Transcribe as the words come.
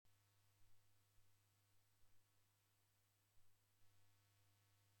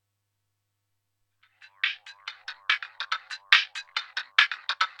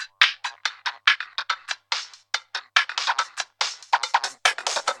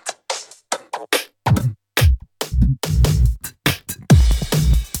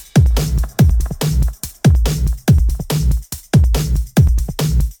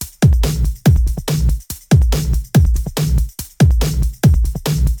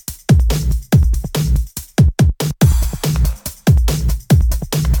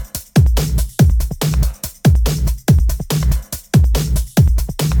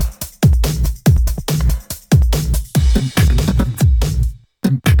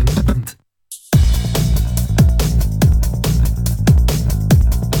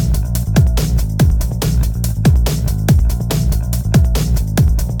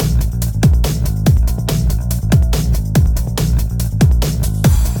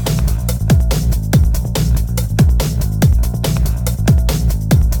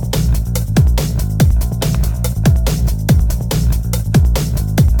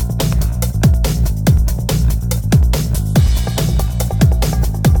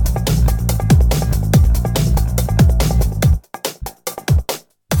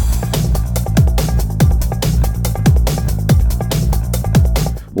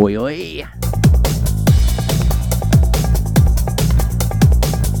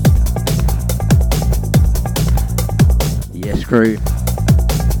crew.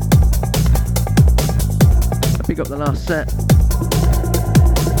 I pick up the last set.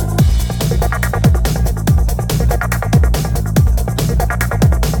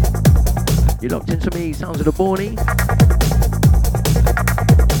 You're locked into me, sounds of the Bornee.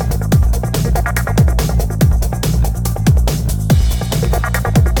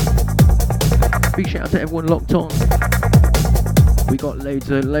 Big shout out to everyone locked on. We got loads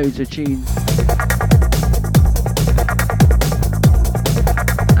of tunes.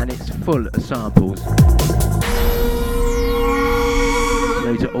 And it's full of samples.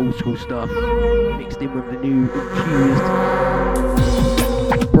 Loads of old school stuff mixed in with the new infused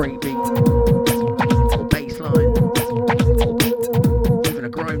breakbeat or bass line. Even a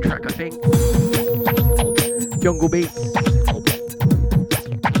grime track, I think. Jungle beats.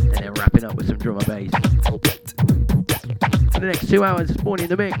 And then wrapping up with some drum and bass. For the next 2 hours, it's Bornee in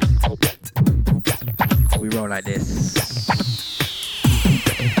the mix. We roll like this.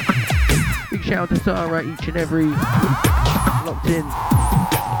 Big shout out to Sarah, each and every locked in.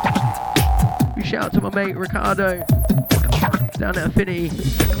 Big shout out to my mate Ricardo down at Affinity.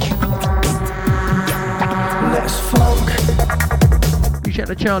 Let's funk. Big shout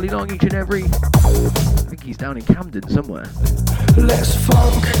out to Charlie Long, each and every. I think he's down in Camden somewhere. Let's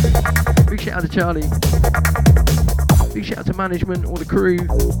funk. Big shout out to Charlie. Big shout out to management, all the crew.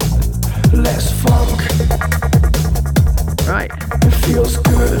 Let's funk. Right. It feels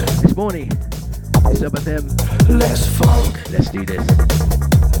good. It's Bornee. It's up at them. Let's funk. Let's do this.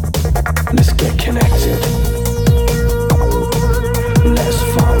 Let's get connected. Let's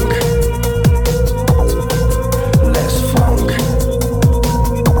funk. Let's funk.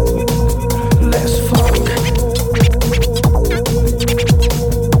 Let's funk.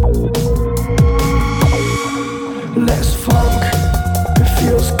 Let's funk. It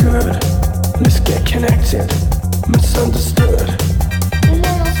feels good. Let's get connected. Misunderstood.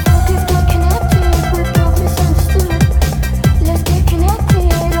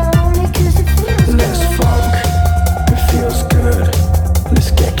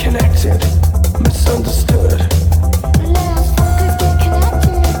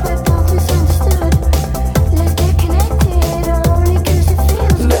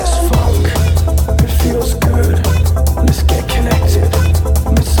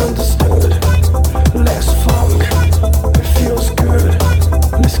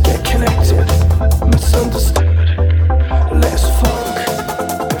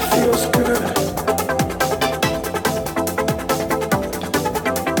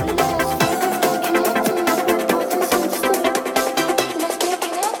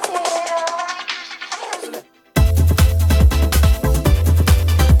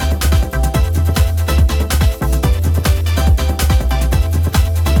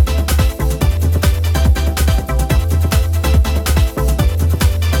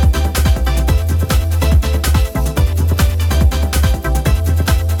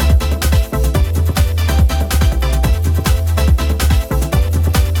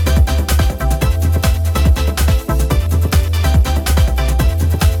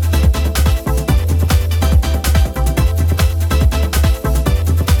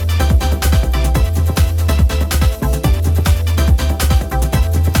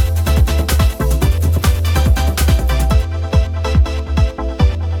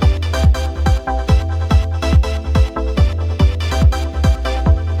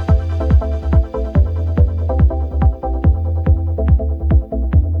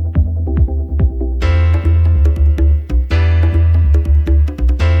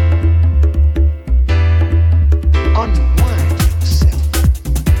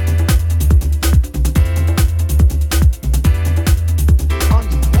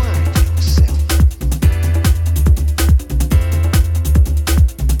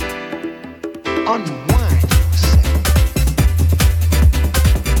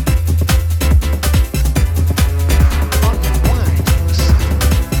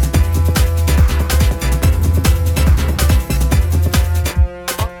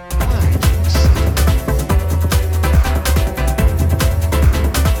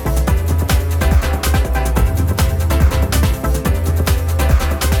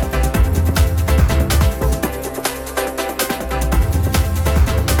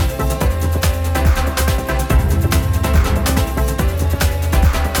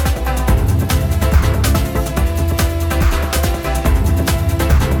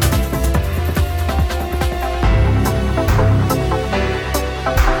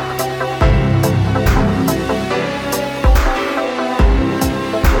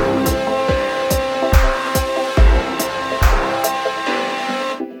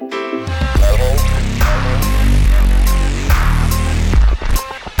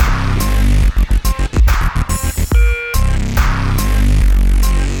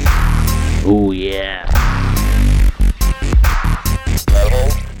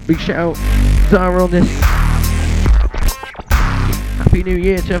 Big shout out Zara on this. Happy New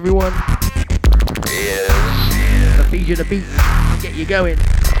Year to everyone. The feed you the beat, get you going.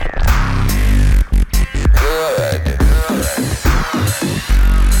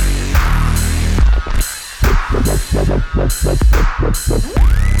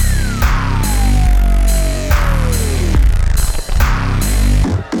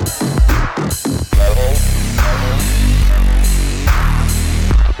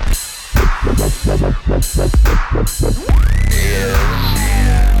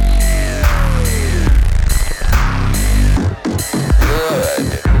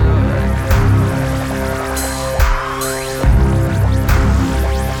 Good.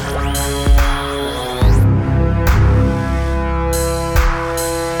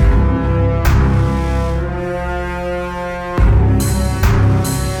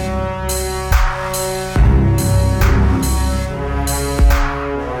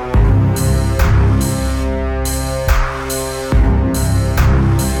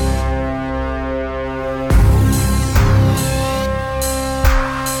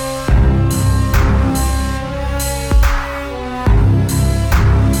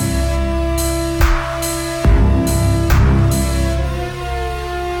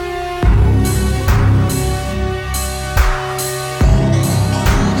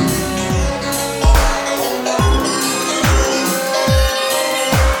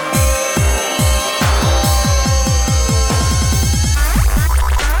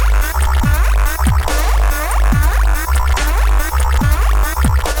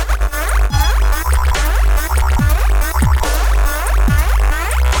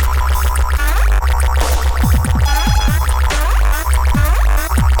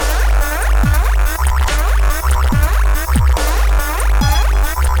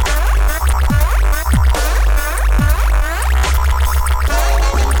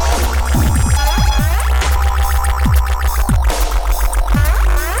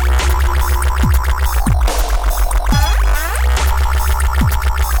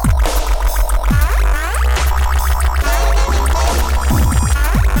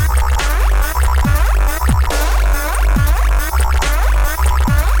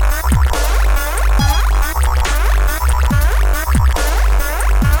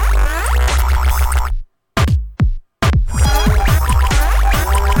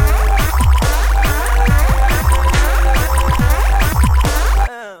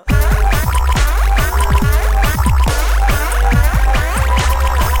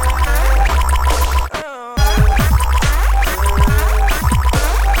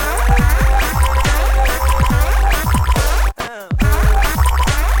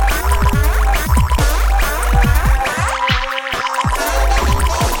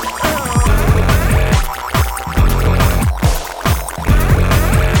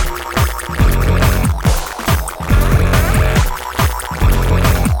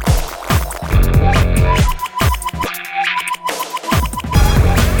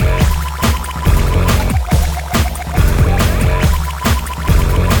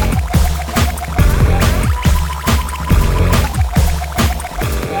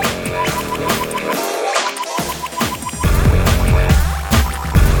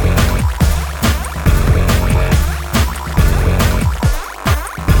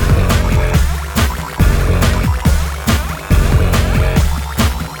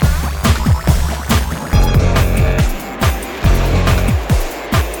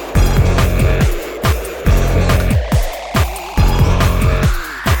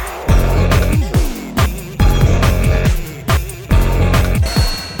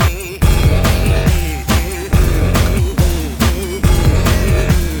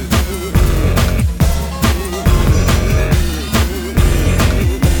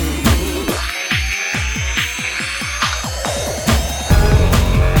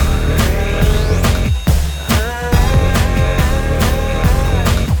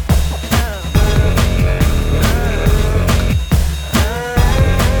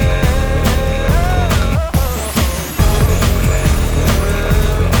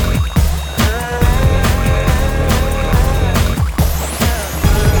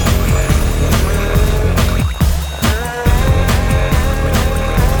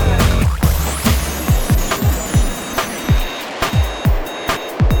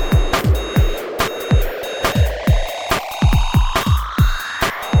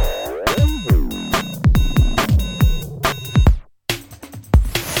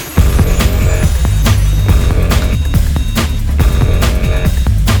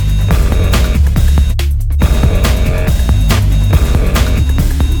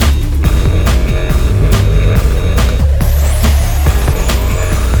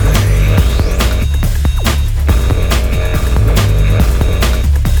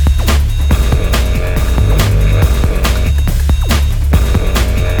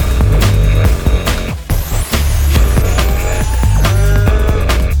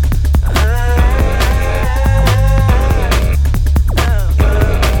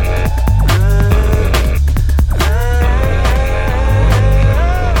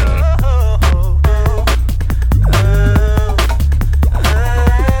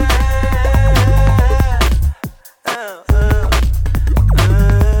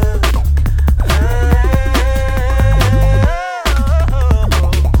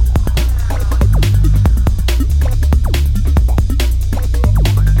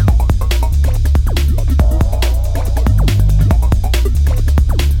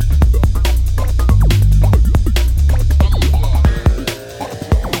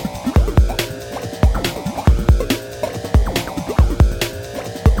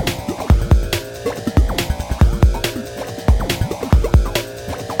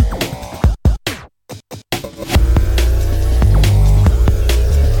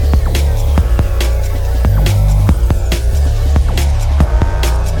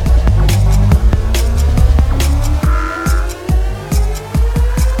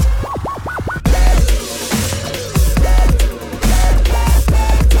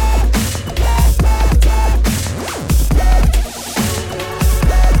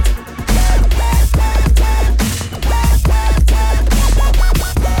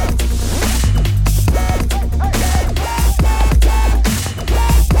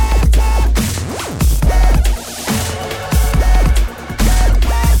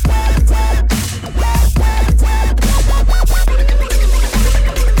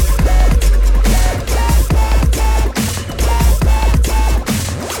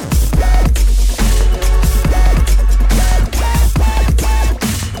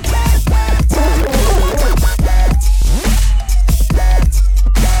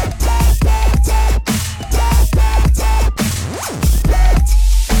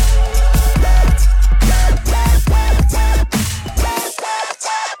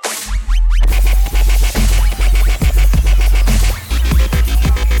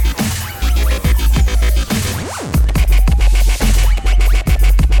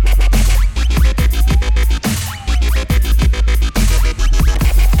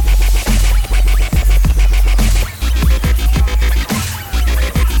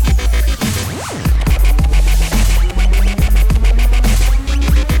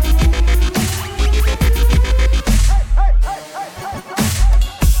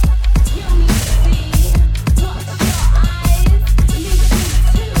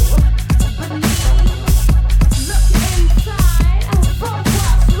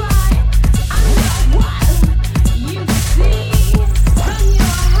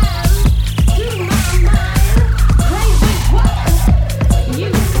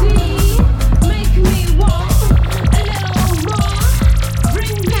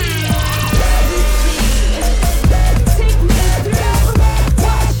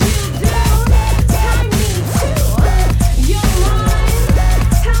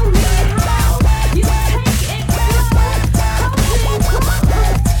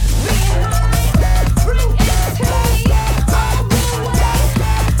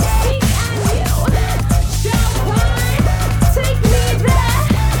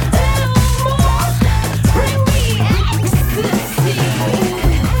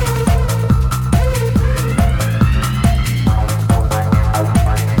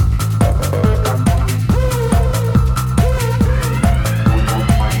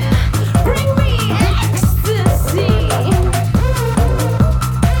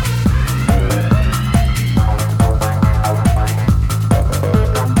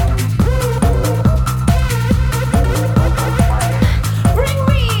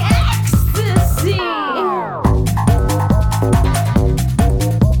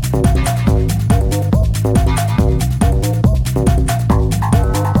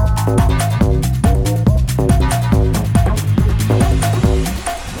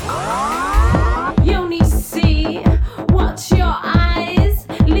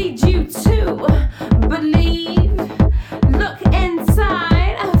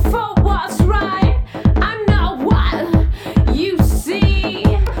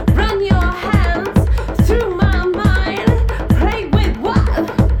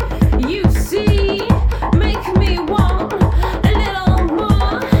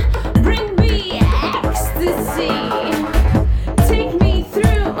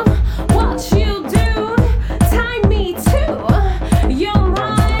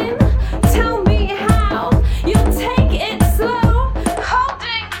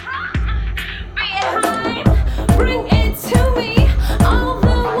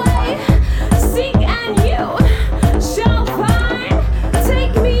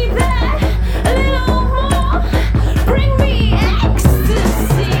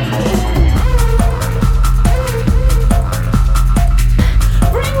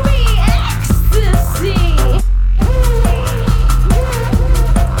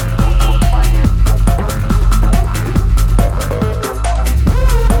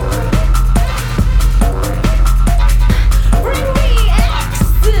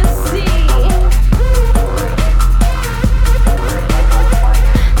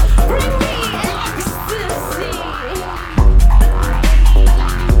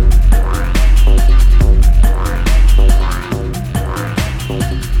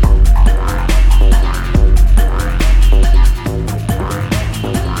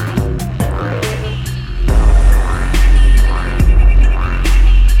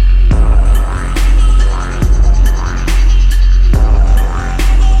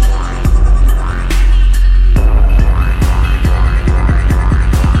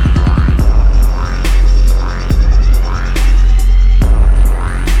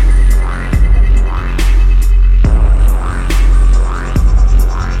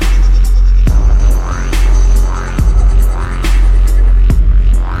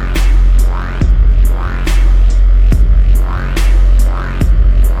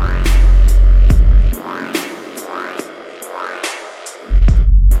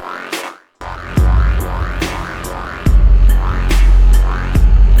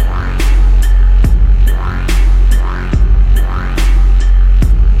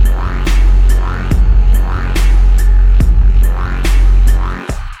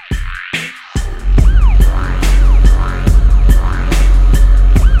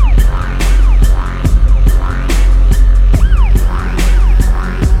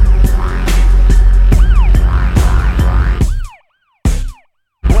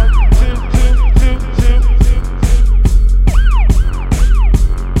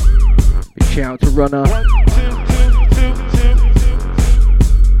 runner.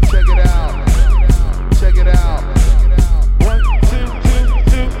 Check it out. Check it out.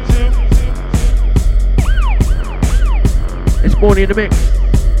 It's Bornee in the mix.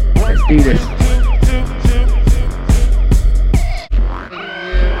 Let's do this.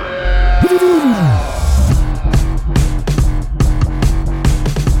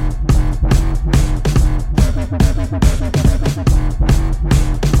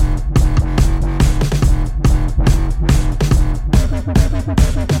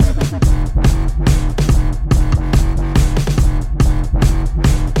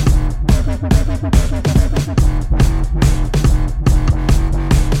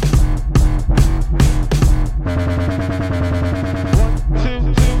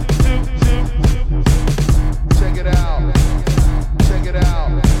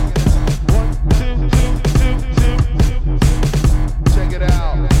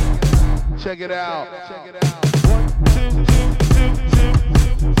 Check it out. Check it out.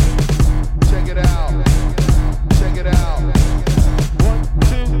 Check it out.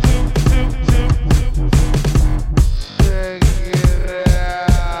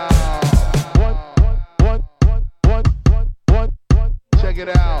 Check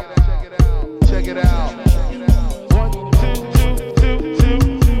it out. Check it out. Check it out.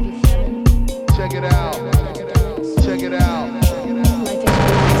 Check it out. Check it out.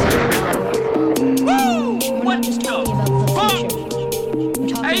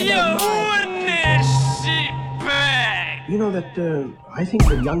 You know that I think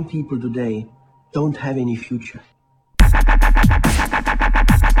that young people today don't have any future.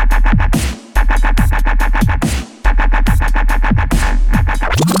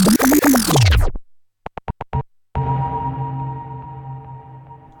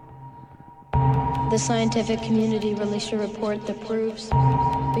 The scientific community released a report that proves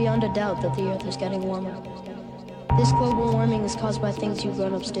beyond a doubt that the Earth is getting warmer. This global warming is caused by things you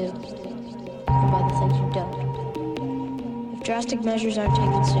grown-ups do, and by the things you don't. If drastic measures aren't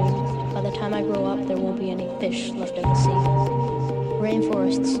taken soon, by the time I grow up, there won't be any fish left in the sea.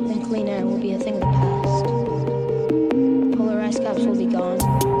 Rainforests and clean air will be a thing of the past. Polar ice caps will be gone,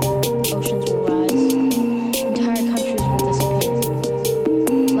 oceans will rise, entire countries will disappear.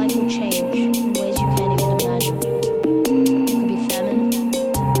 Life will change in ways you can't even imagine. It could be famine,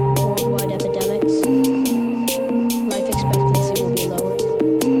 worldwide epidemics, life expectancy will be lower.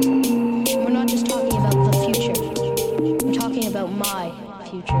 And we're not just talking about the future, we're talking about my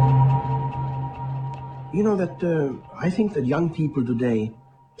future. You know that I think that young people today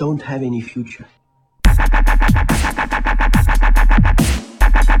don't have any future.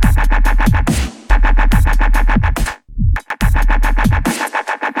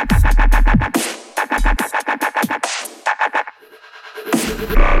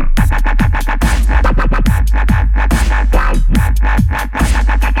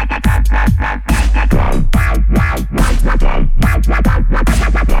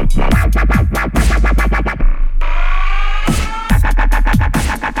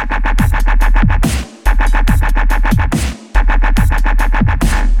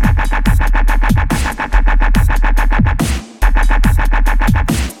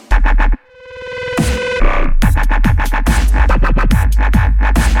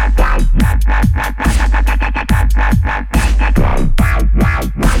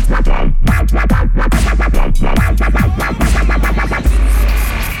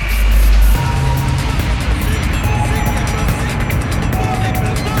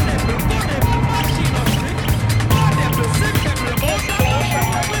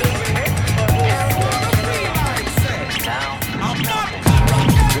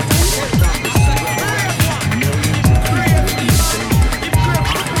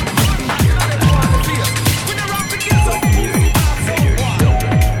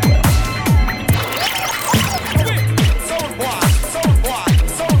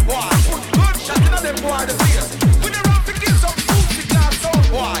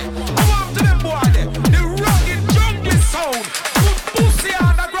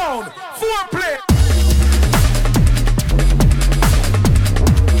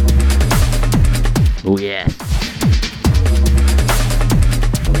 Oh yeah.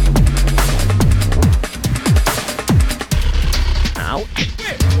 Ouch.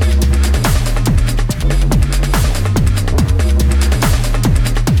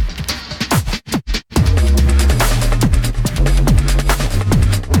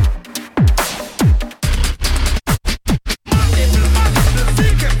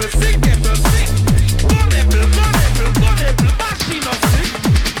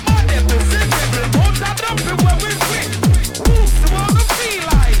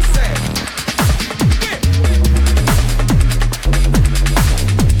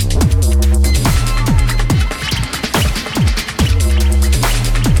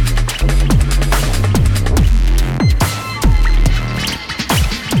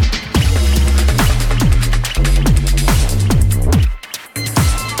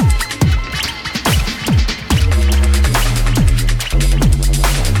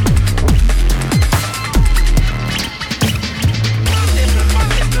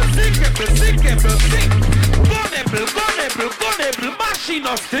 she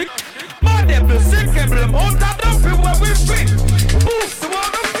no stick. My devil sick, emblem out of the where we fit. Boost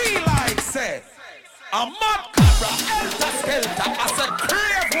what we feel like, say. A mad cabra, elter skelter, as a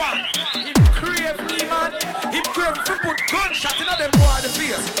crave one. Him crave me, man. Him crave to put gunshot in them boy the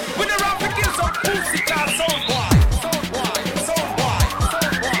face. When the rap begins some pussy car sound boy. Sound boy, sound boy,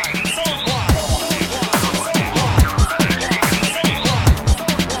 sound boy, sound boy.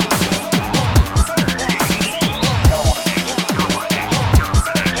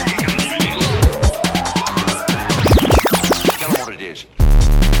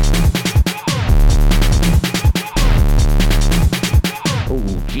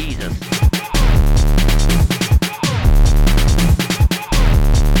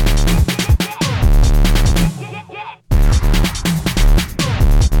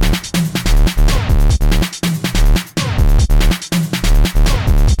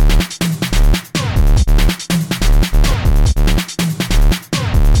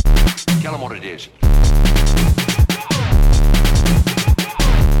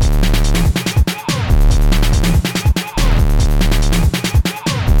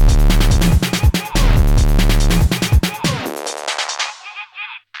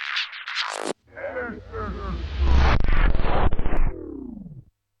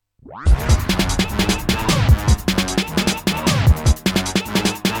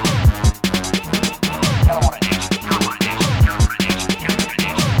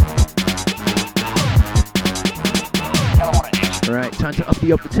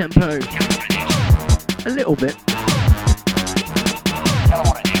 Up the tempo a little bit.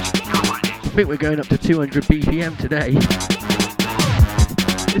 I think we're going up to 200 BPM today.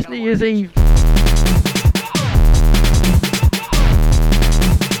 It's New Year's Eve.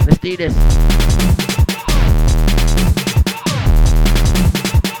 Let's do this.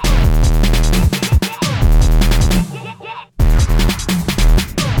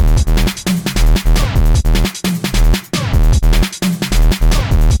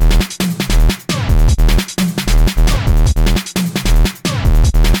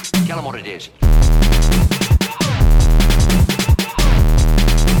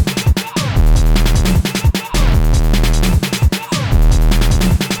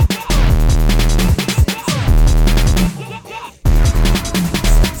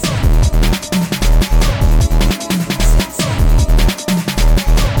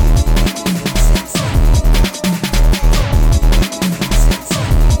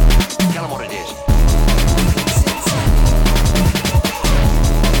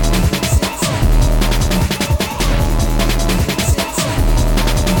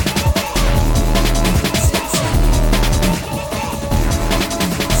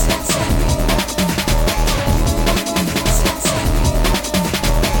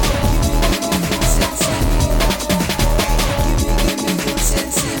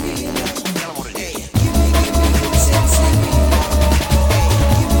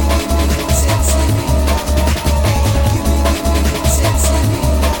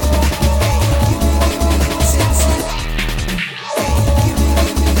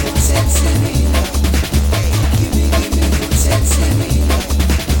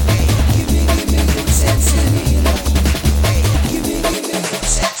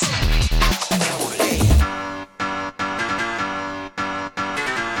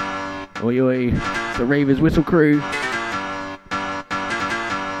 The Ravers Whistle Crew.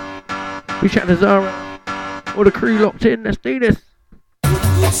 We chat to Zara. All the crew locked in. Let's do this.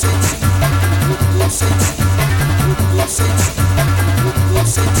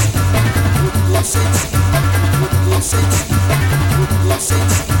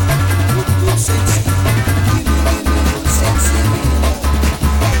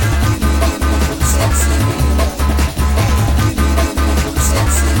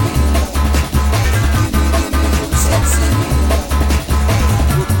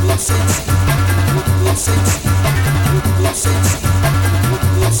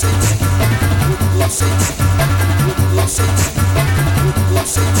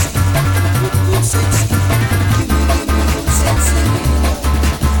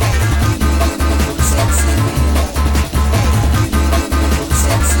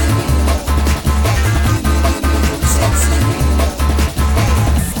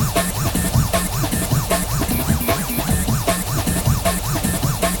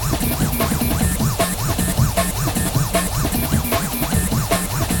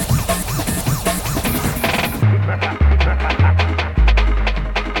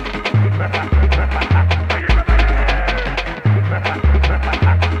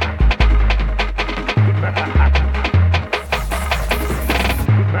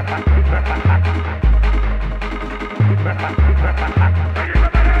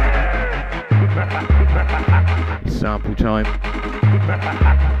 sample time.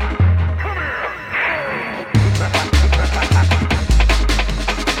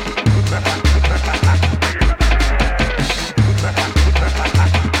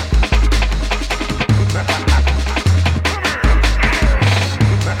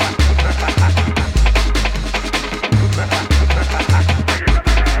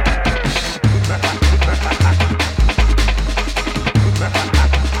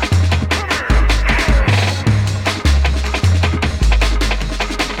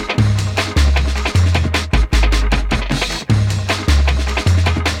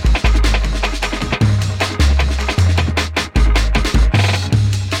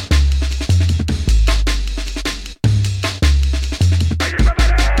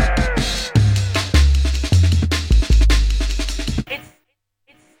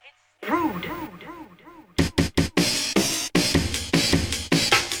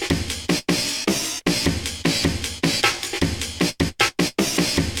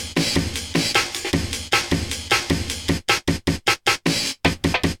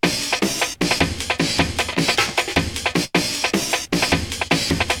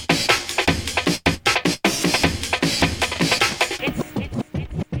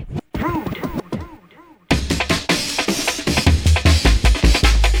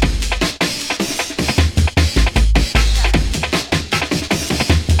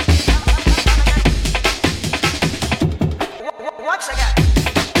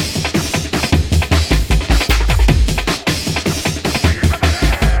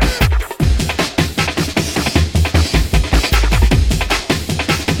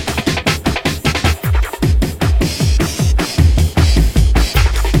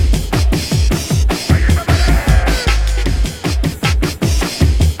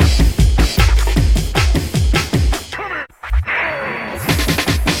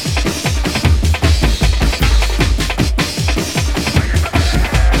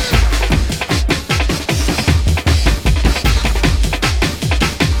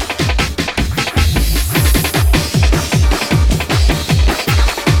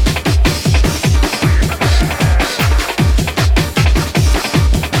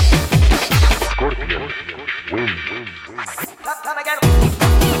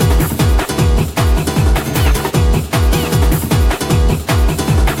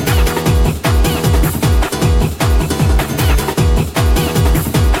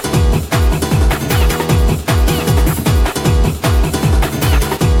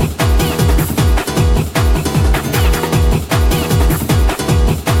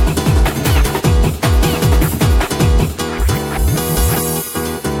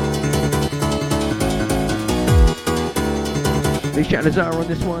 Shout out to Zara on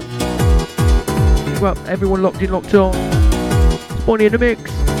this one. Well, everyone locked in, locked on. It's Bornee in the mix.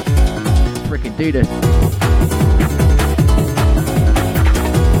 Freaking do this.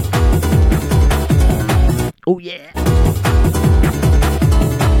 Oh yeah.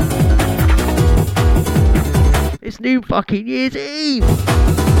 It's New fucking Year's Eve.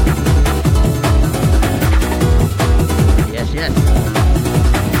 Yes, yes.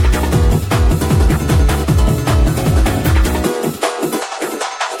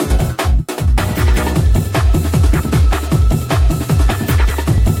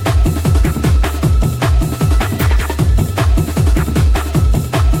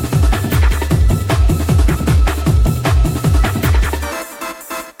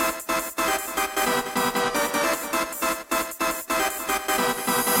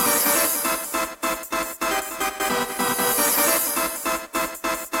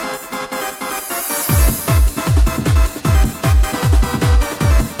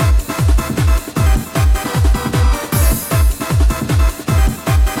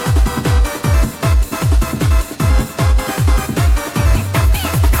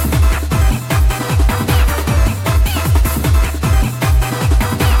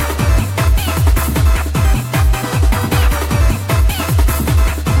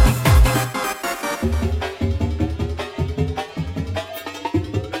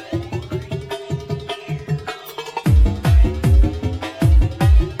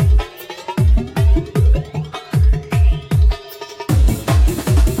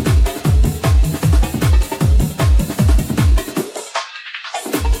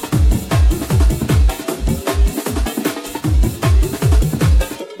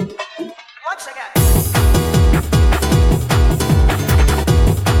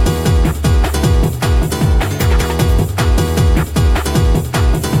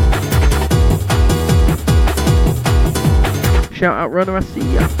 Shout out Runner, I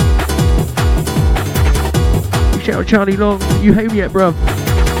see ya. Shout out Charlie Long. You home yet, bruv?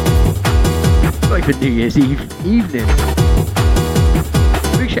 Not even New Year's Eve evening.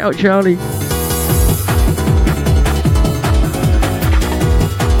 Big shout out, Charlie.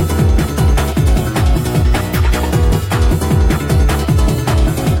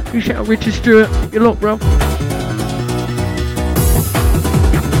 Big shout out, Richard Stewart. You're locked, bro.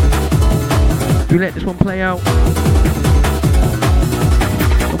 We let this one play out.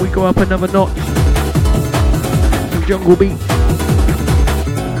 And we go up another notch. Some jungle beats.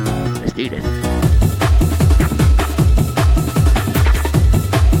 Let's do this.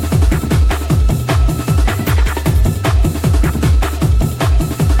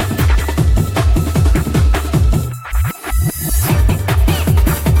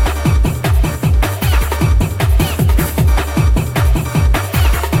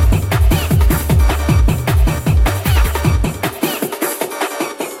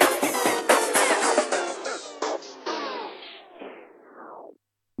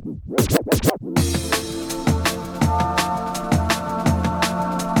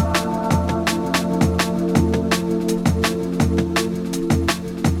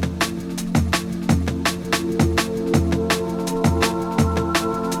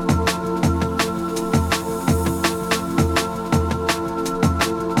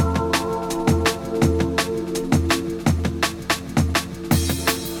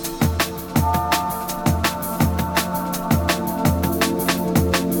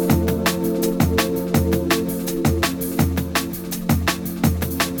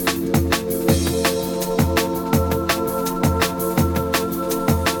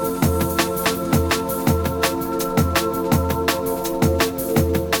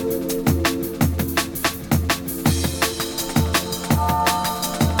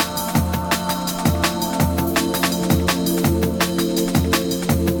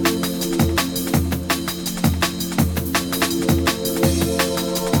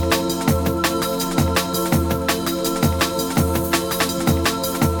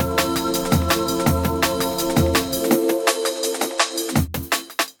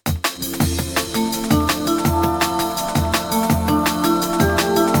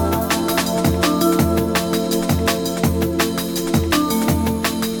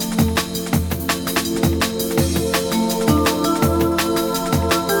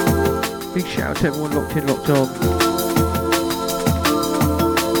 Everyone locked in, locked on.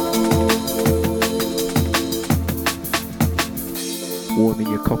 Warming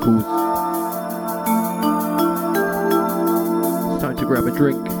your cockles. It's time to grab a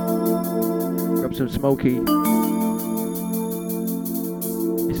drink. Grab some smoky.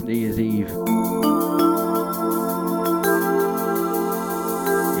 It's New Year's Eve.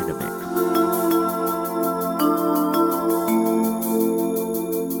 In the mix.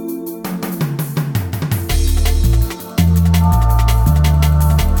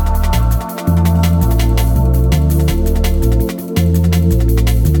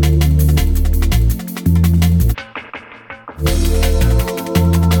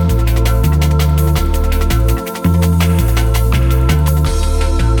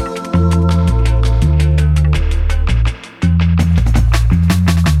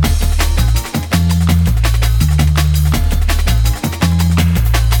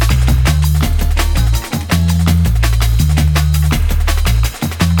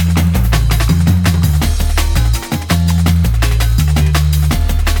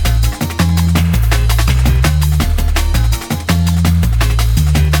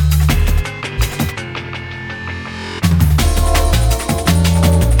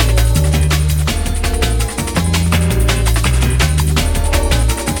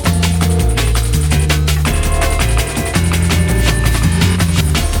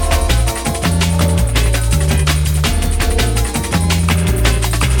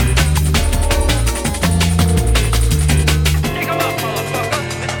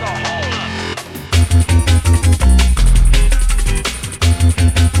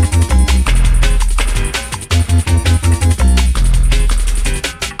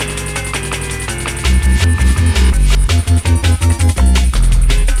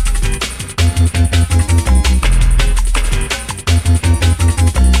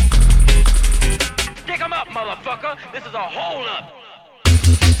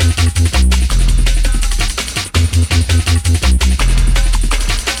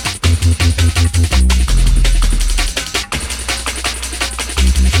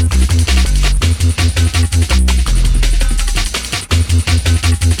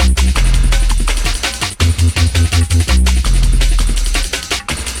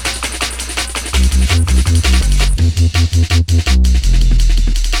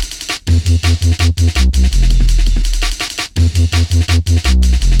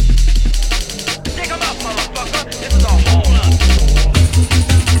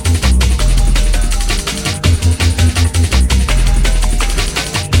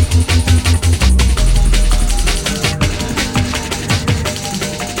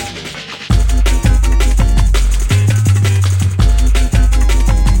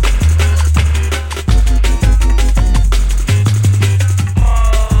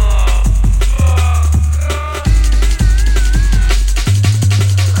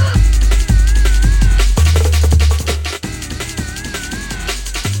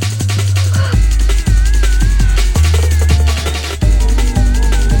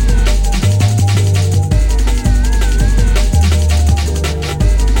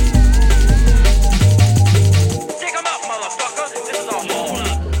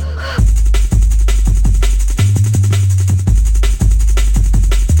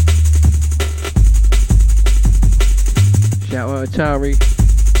 Atari.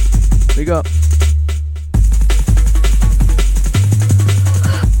 Big up.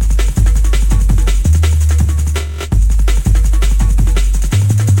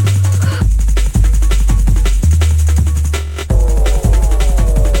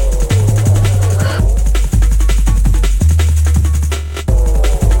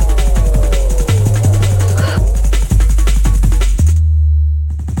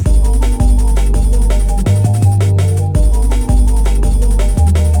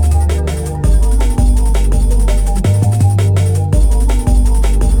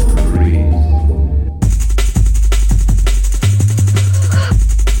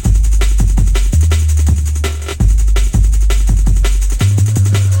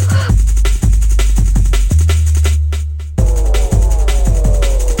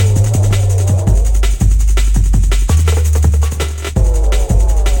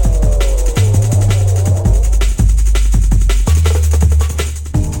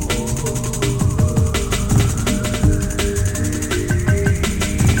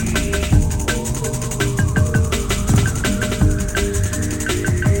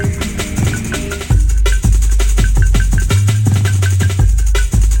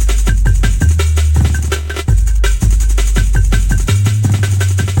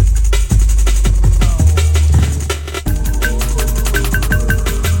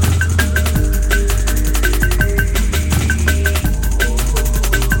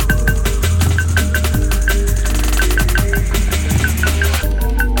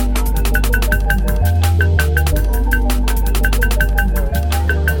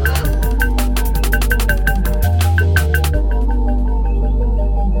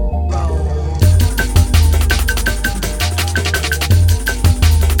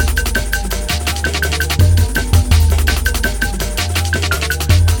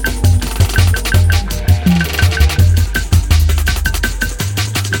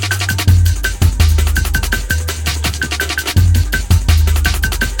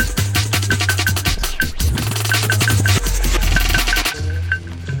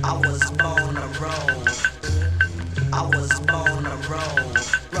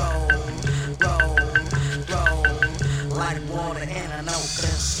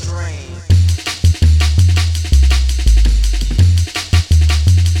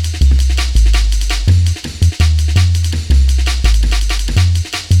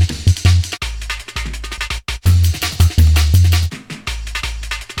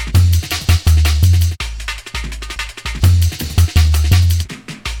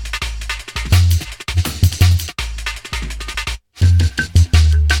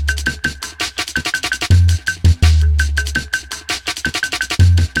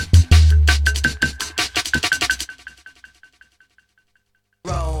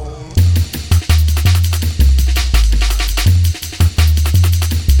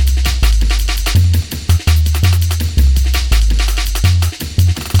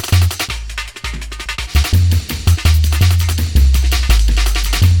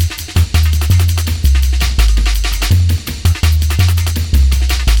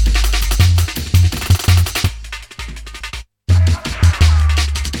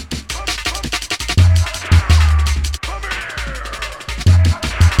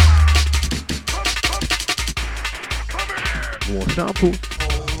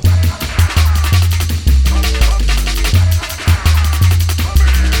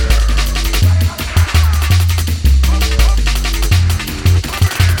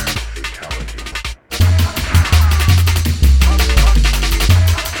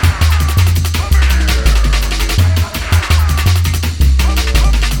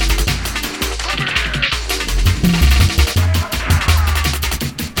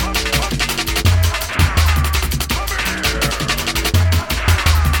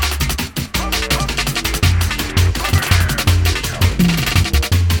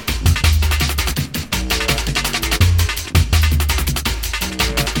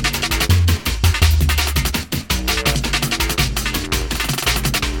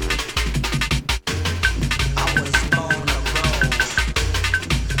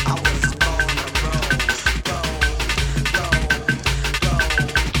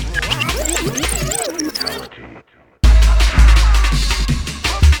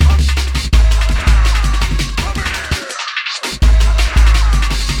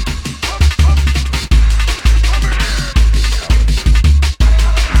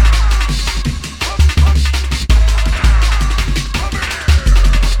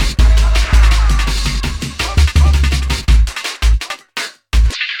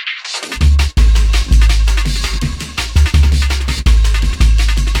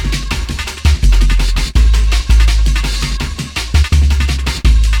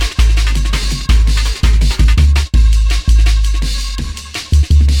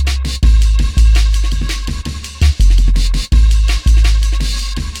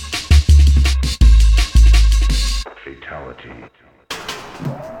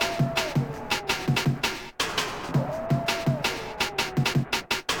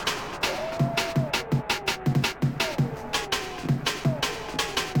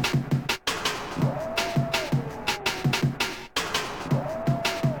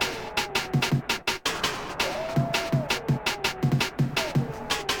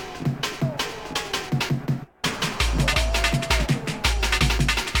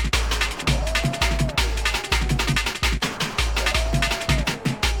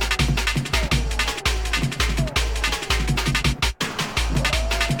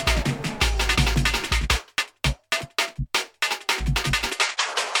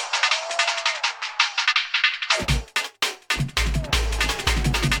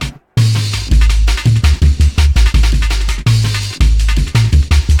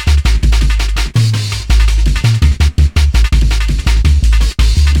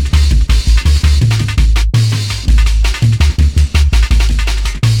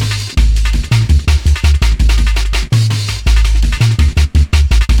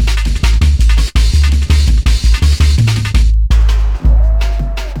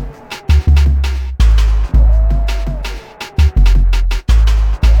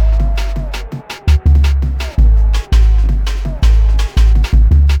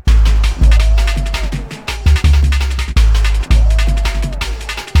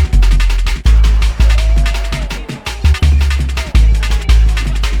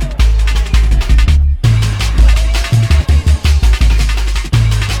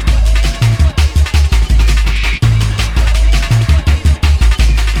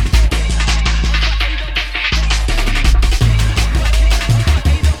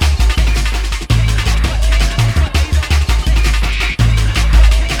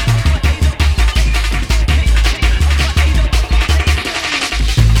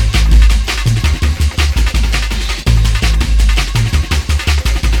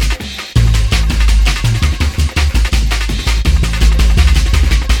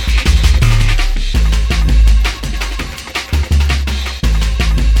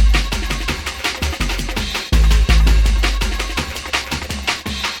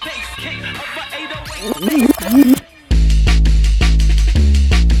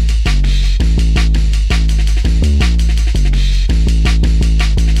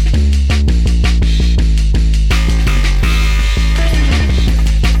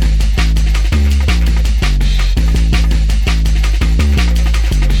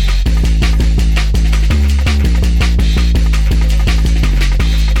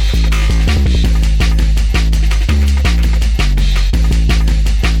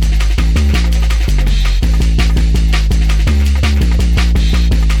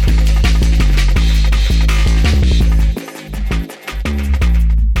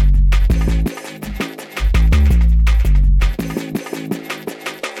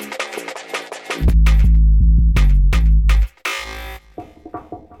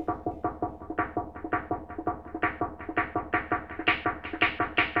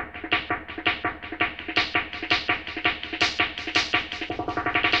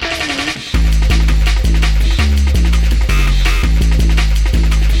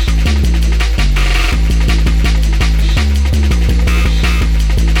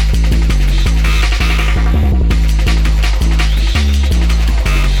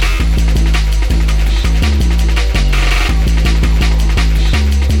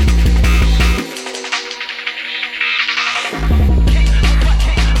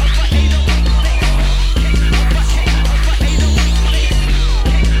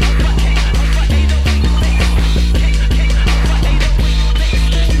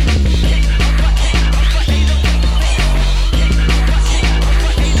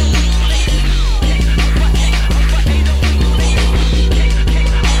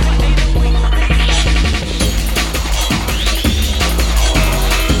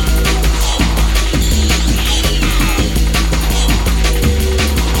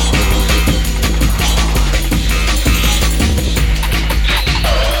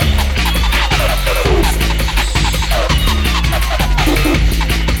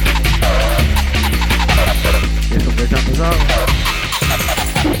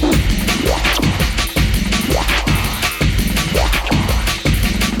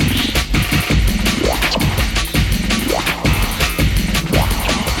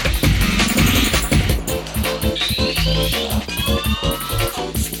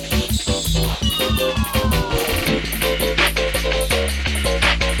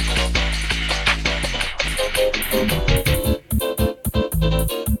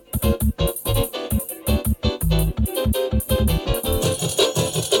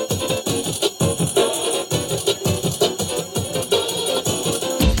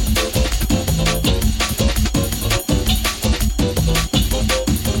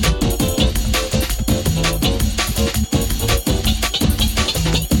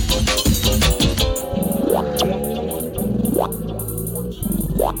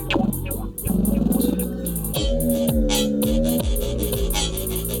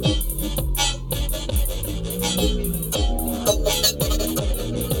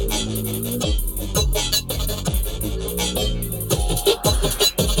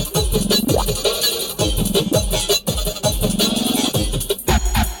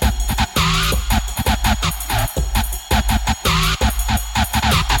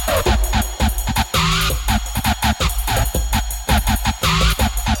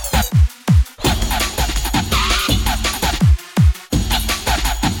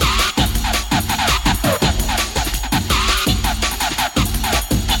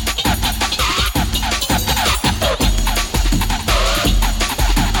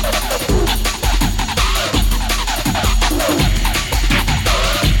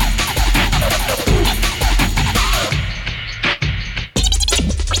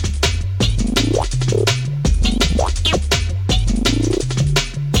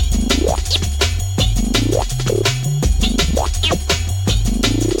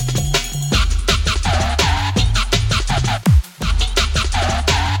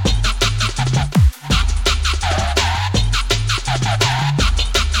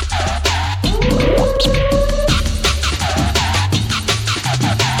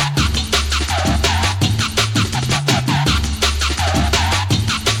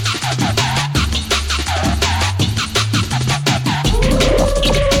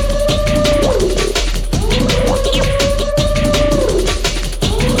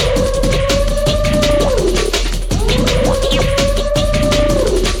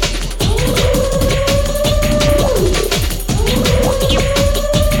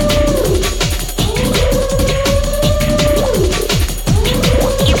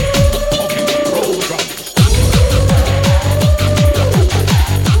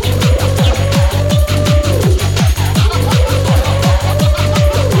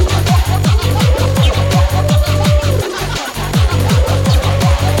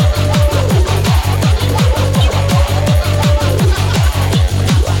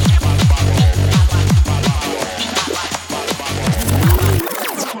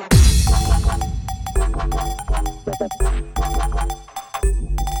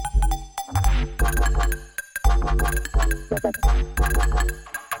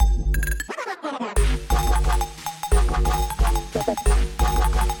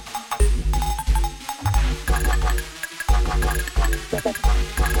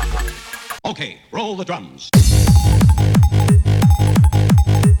 Okay, roll the drums.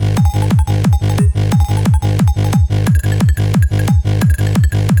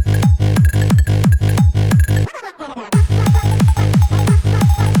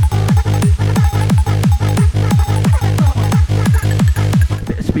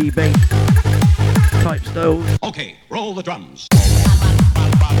 Bit of speed bass type styles. Okay, roll the drums.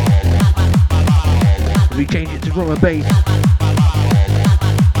 We change it to drum and bass.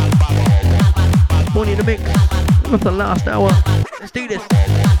 Bornee in the mix with the last hour. Let's do this.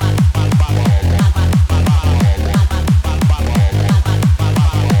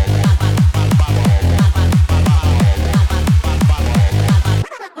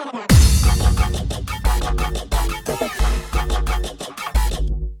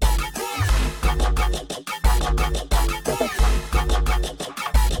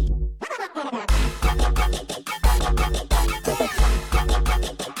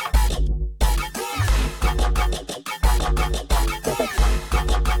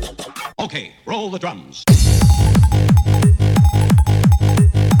 Okay, roll the drums.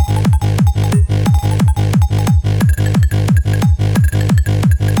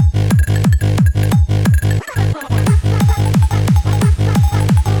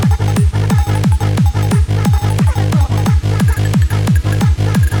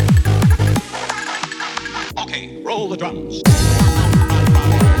 Okay, roll the drums.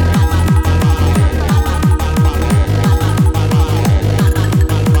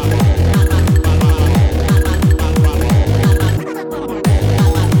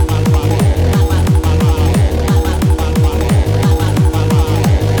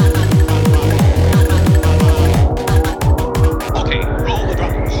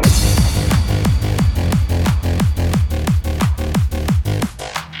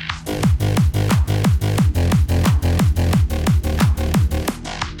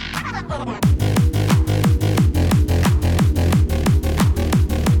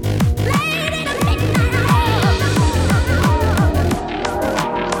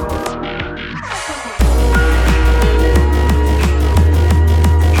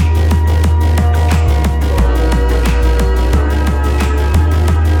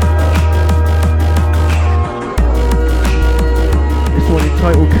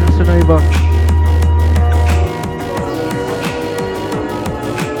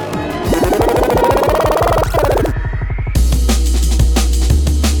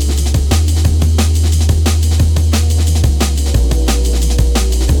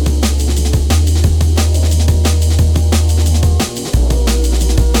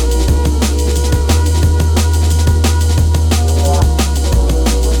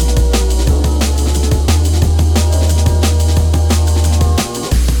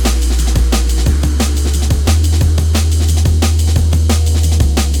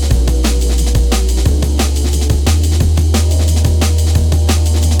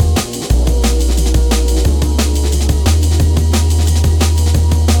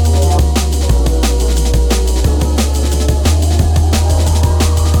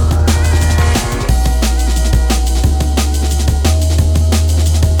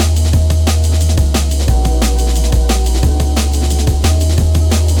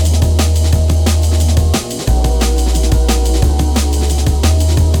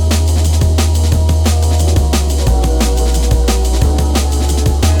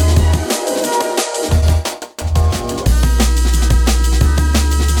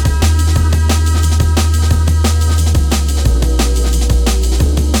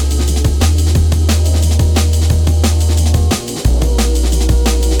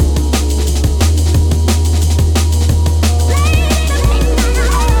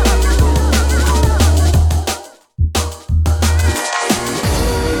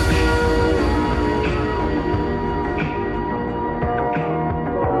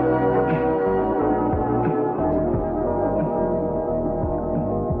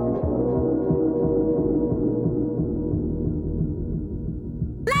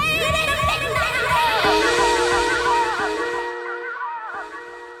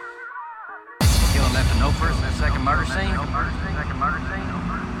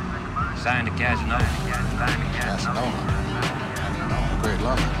 Signed to Casanova. Casanova. Great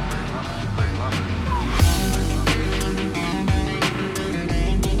lumber.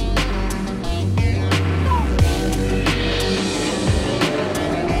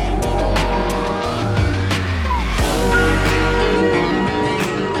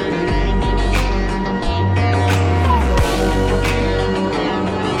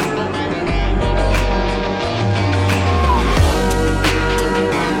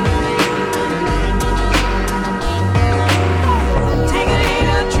 Take a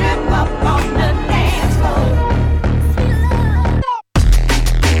little trip up on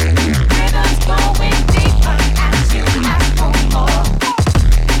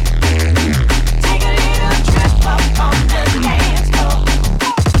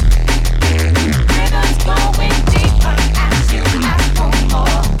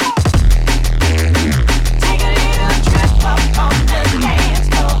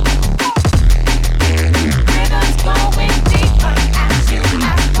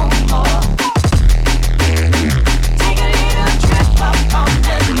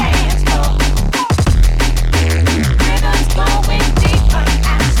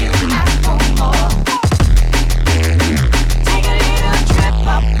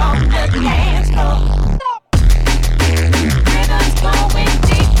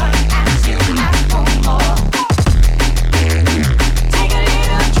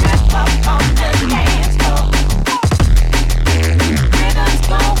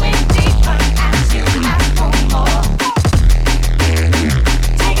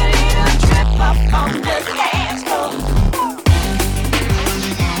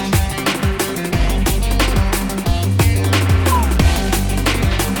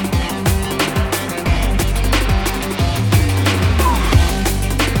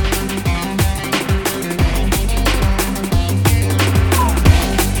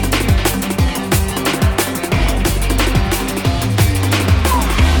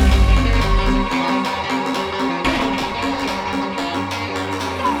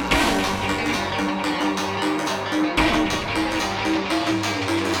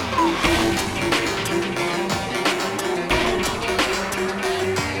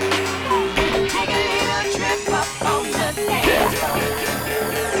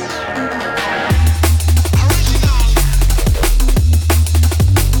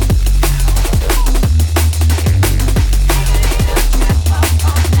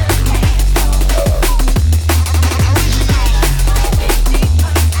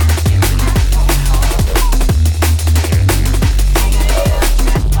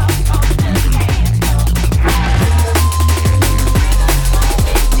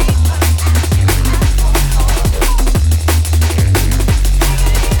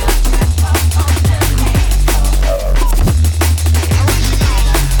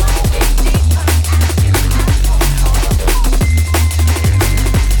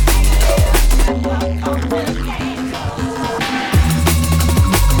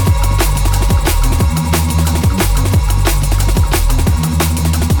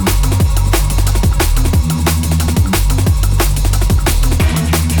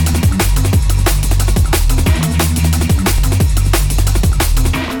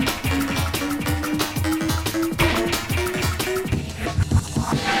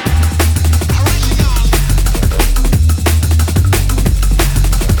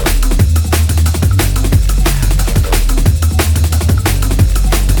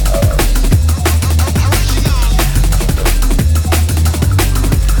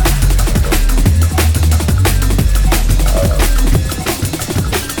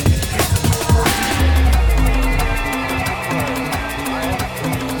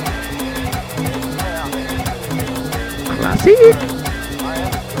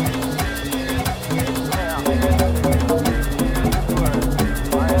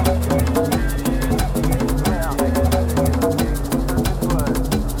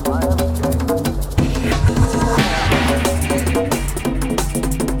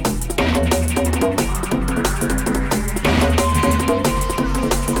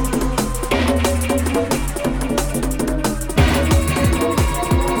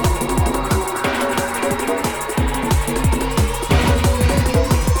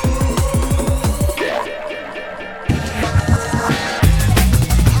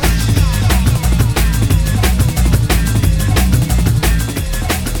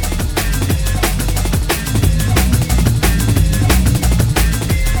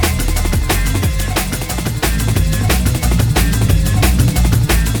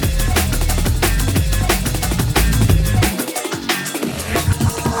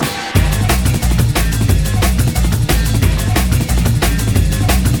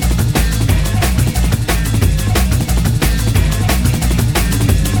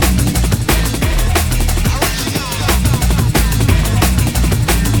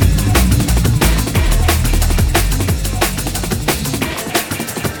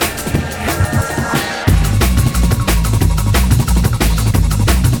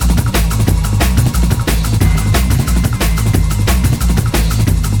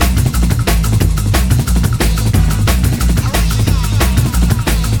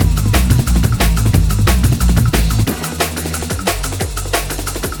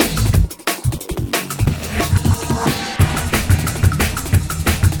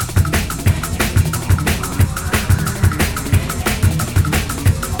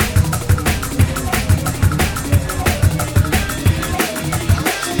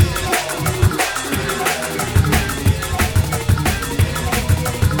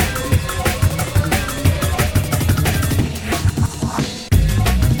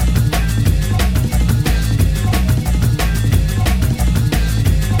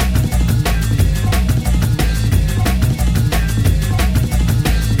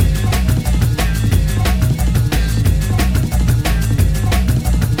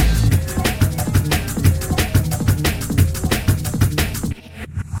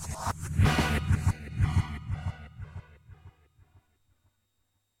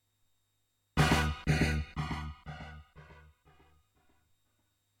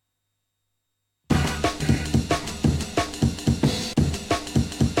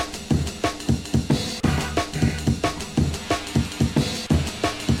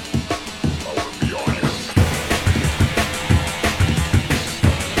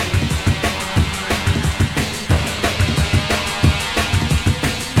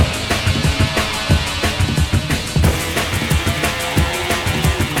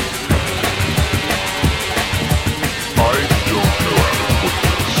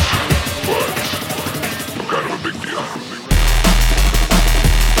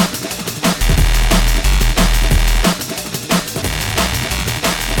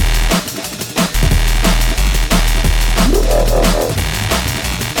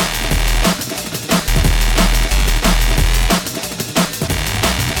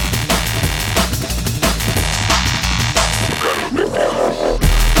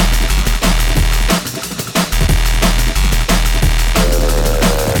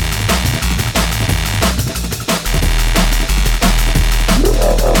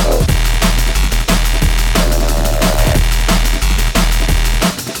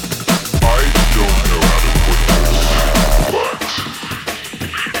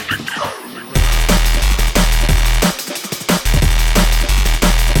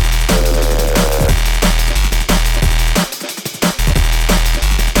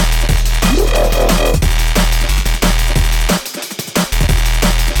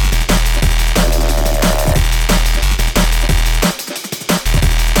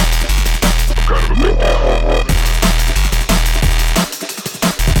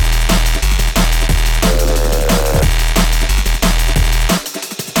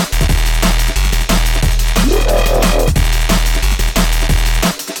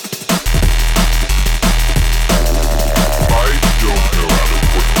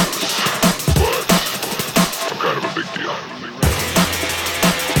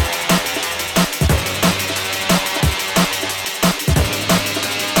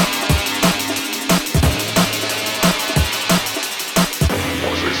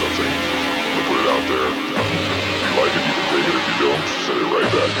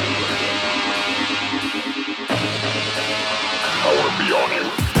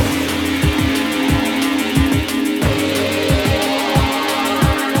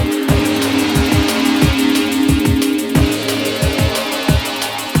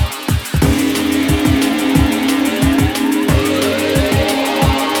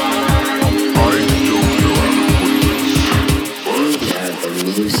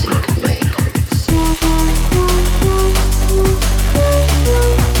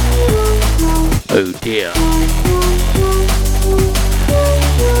Oh dear.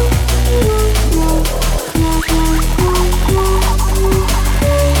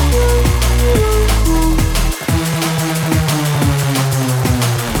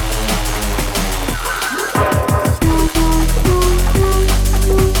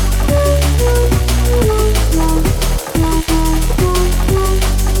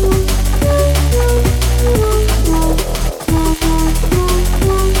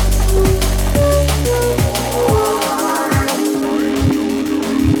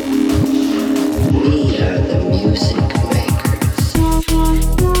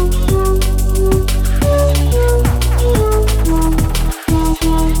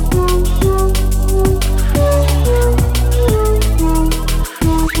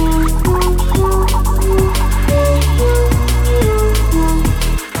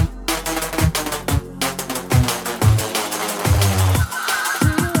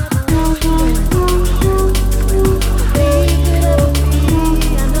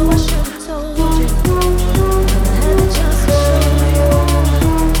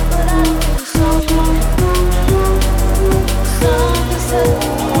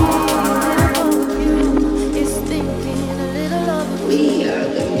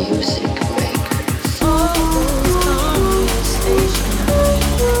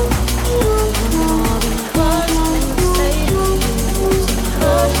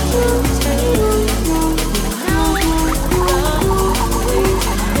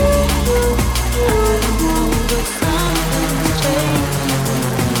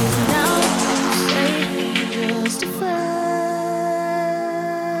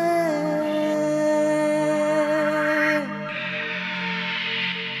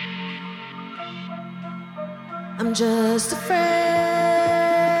 I'm just afraid.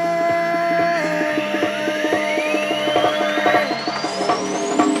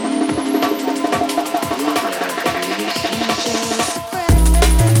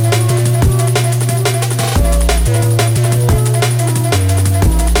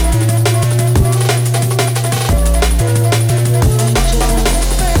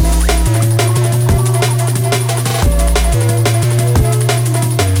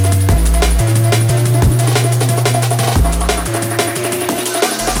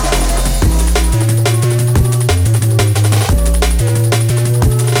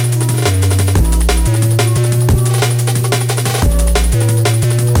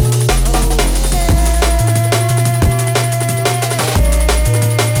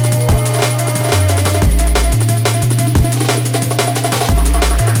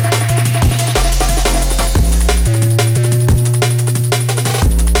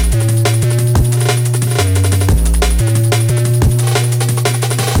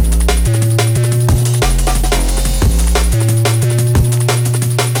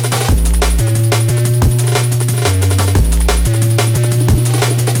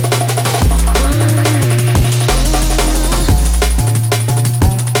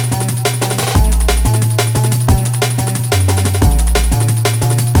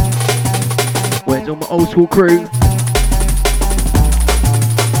 Old school crew.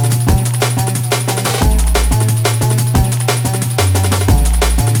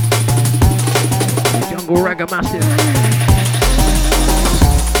 Jungle Ragga Massive.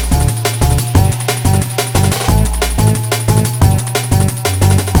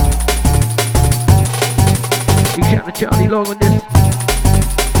 Big shout to Charlie Long on this.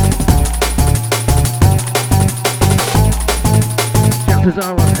 Shout to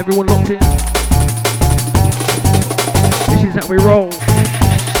Zara, everyone locked in. This is how we roll.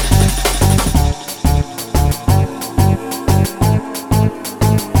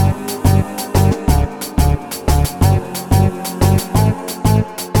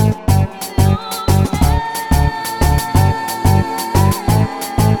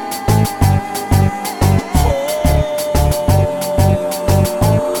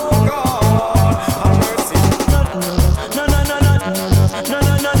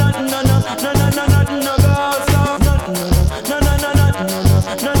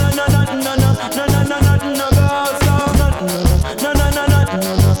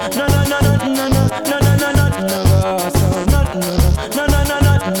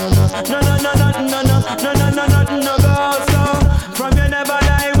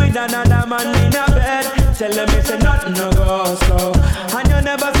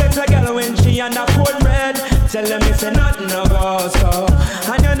 Matter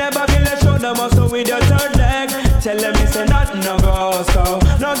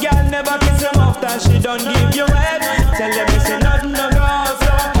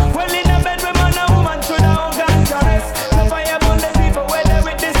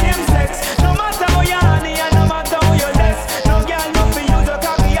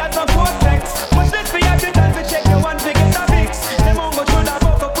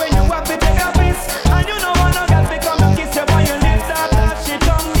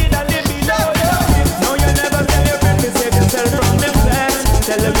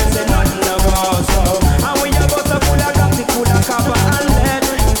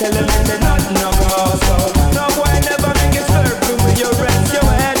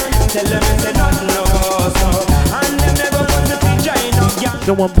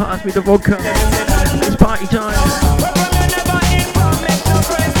Someone pass me the vodka. It's party time.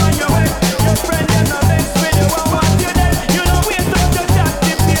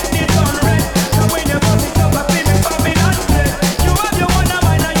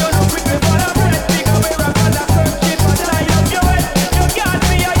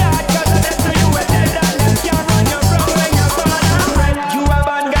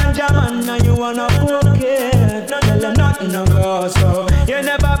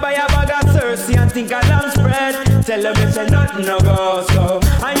 Tell them it's a nothing no go so.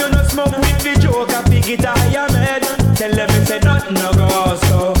 And you no smoke with the joke, I pick it out your head. Tell them it's a nothing no go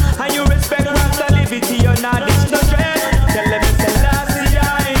so. And you respect Rasta liberty, you're not this no dread. Tell them it's a last year,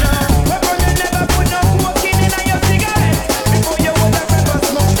 I know. Where you never put no cocaine in your cigarette. Before you would have ever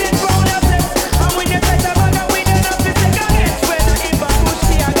smoked it round yourself. And when you touch a bag of weed, you know the cigarette. When I even push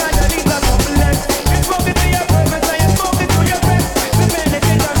the I got a leave a couple left. You smoke it to your purpose and you smoke it to your friends. We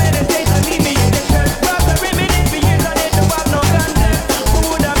meditate and leave me in the church. Rasta remain.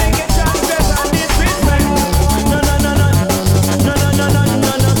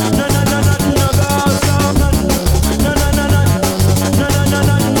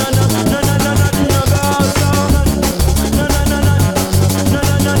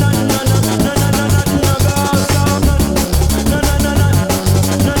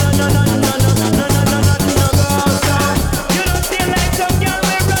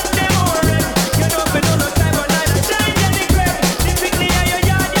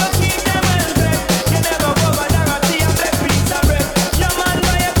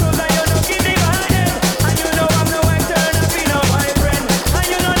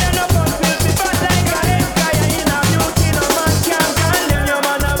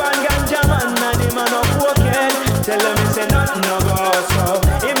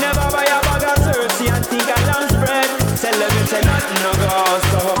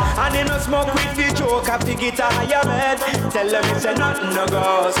 Get a higher bed. Tell them it's a nothing no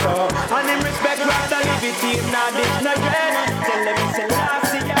go so. And in respect Rasta liberty, him not this no dread. Tell them it's a last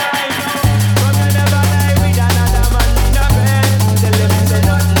year, I know. From you never lie with another man in a bed. Tell them it's a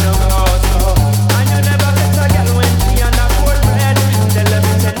nothing no go so. And you never get a girl when she on a cold bread. Tell them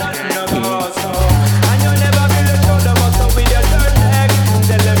it's a nothing no go so. And you never build a shoulder muscle with your third leg.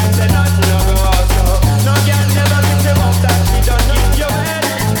 Tell them it's a nothing no go so. No girl never get a mouth that she don't give your head.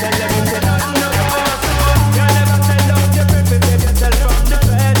 Tell them it's a nothing no go so.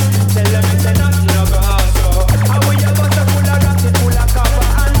 Tell them it's a nothing no go so. And when you got a full of rats, it full of copper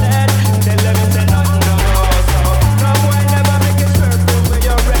and lead. Tell them it's a nothing no go so. No boy never make it circle where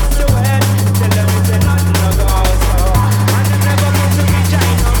you rest your head. Tell them it's a nothing no go so. And you never go to be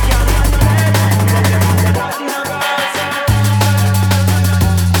giant of young and red. Tell them it's a nothing no go so.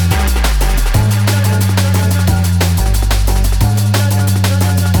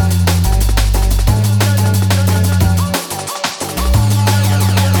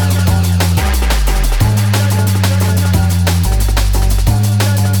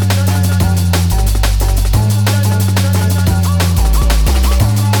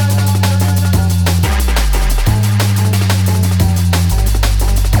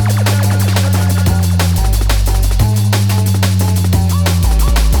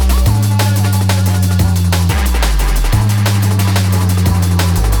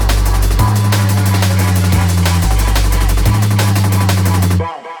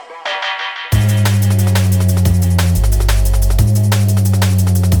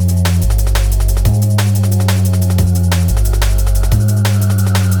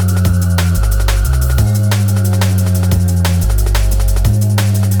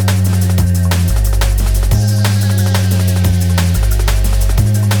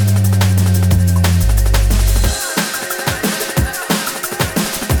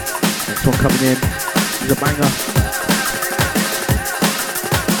 Coming in, it's a banger.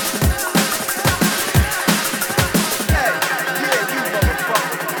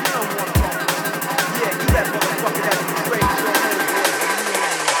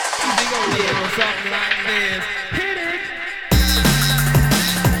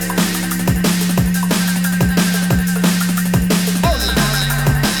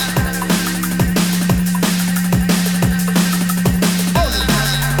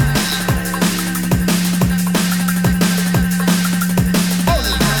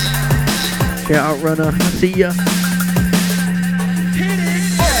 Yeah, Outrunner, I see ya.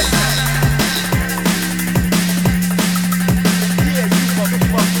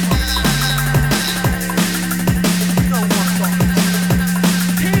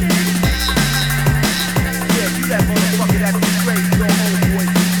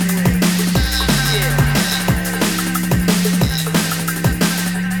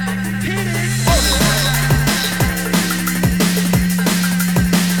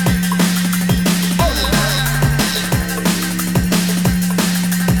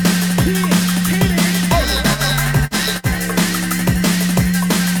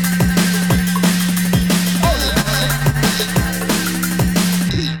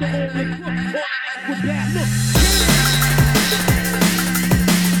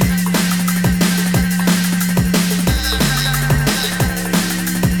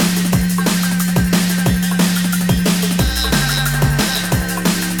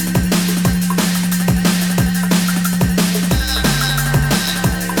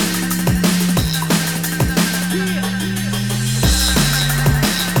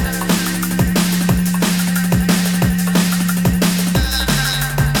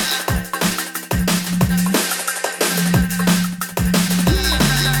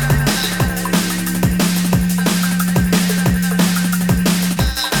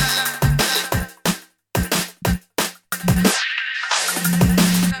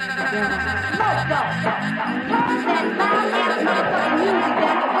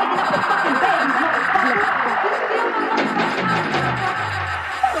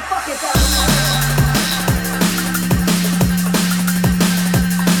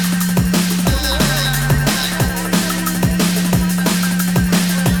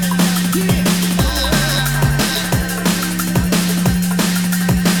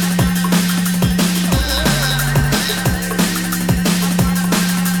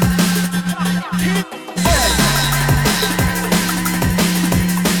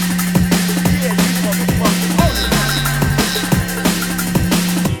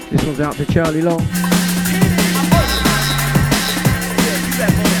 out to Charlie Long.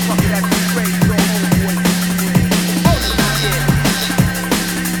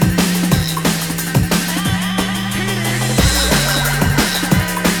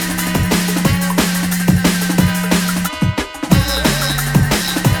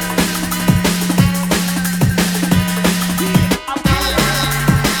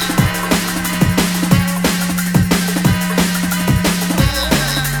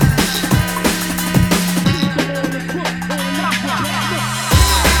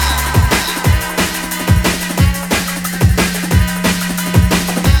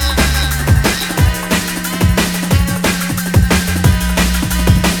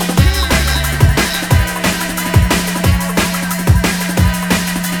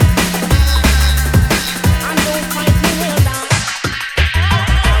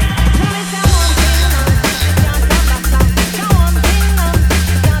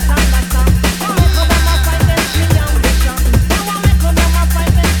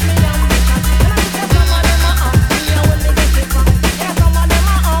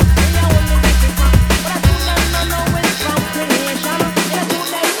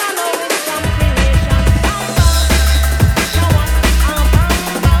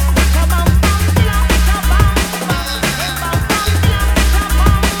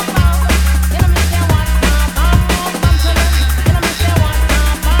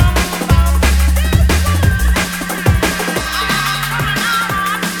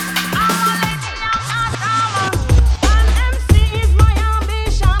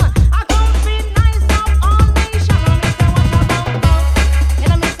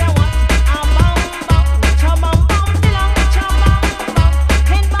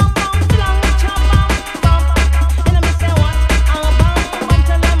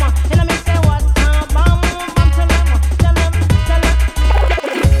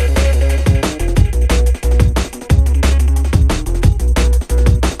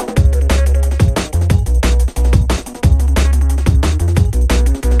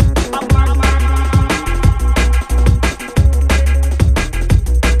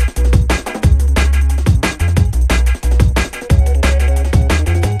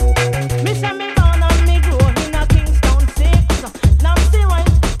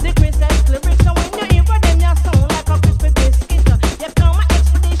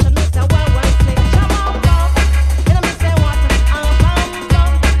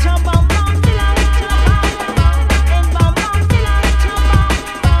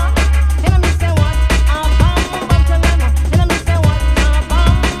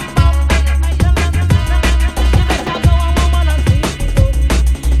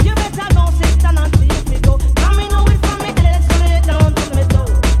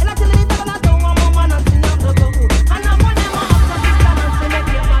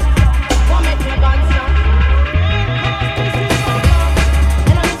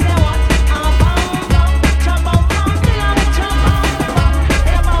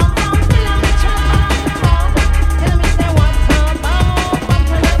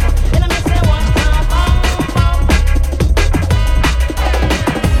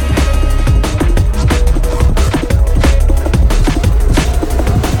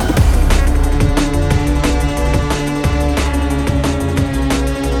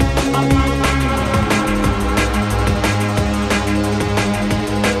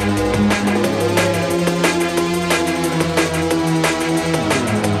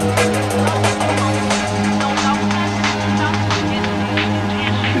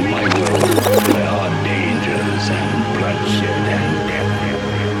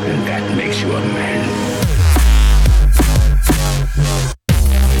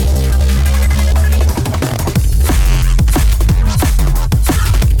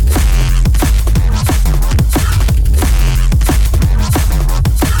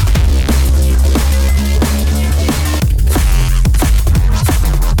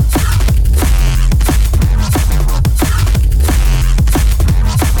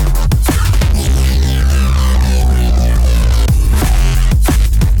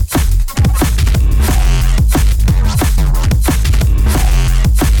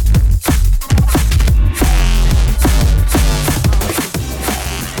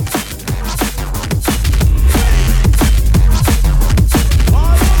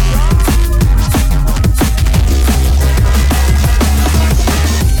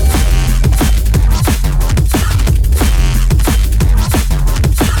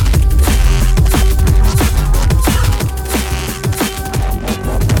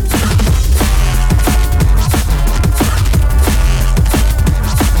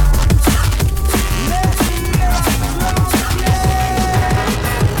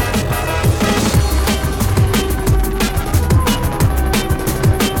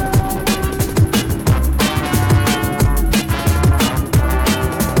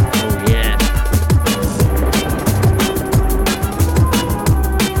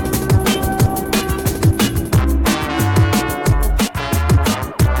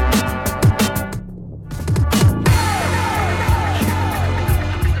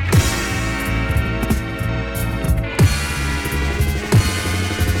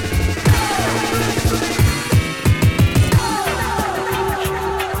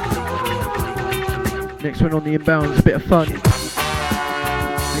 Next one on the inbounds, a bit of fun.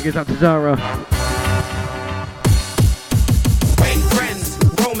 It goes out to Zara. Wait, friends,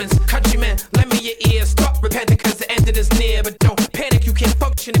 Romans, countrymen, lend me your ears. Stop repenting cause the end is near. But don't panic, you can't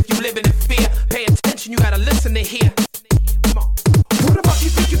function if you live in fear. Pay attention, you gotta listen to hear. Come on. Who the fuck you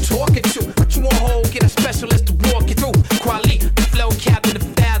think you talking to? What you want hold, get a specialist to walk you through. Quality, the flow, captain, the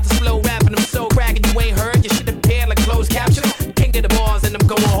fast, the slow rapping. I'm so bragging, you ain't heard. You should appear like closed caption. King of the bars and I'm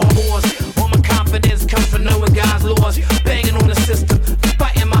going hard wars. All my confidence comes from knowing God's laws. Banging on the system,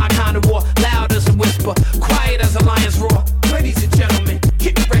 fighting my kind of war. Loud as a whisper, quiet as a lion's roar. Ladies and gentlemen,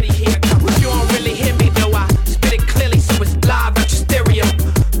 get ready, here it comes. You don't really hear me though, I spit it clearly so it's live out your stereo.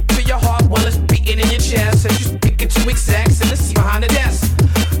 To your heart while it's beating in your chest. As you speak it to exacts and it's behind the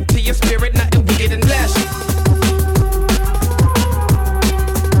desk. To your spirit, nothing wicked and less.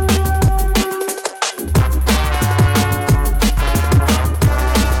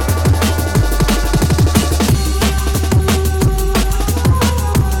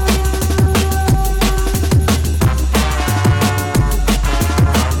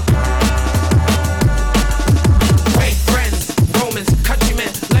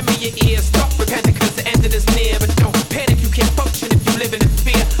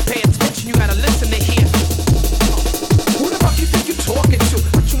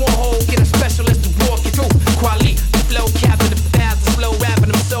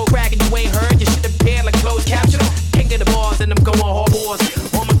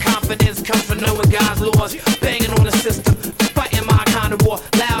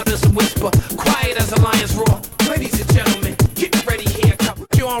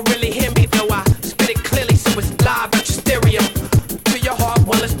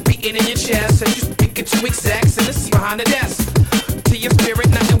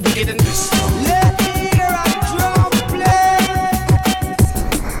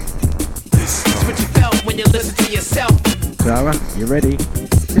 Ready?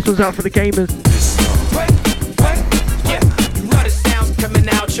 This one's out for the gamers. Yeah, you know the sounds coming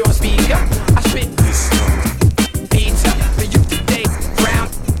out your speaker. I spit beats up for you today. Round,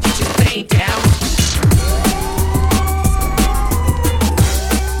 get your thing down.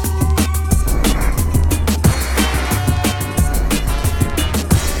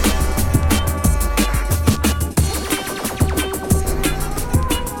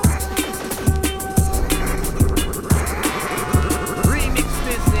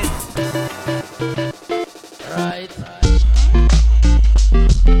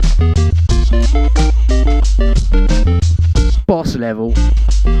 Boss level.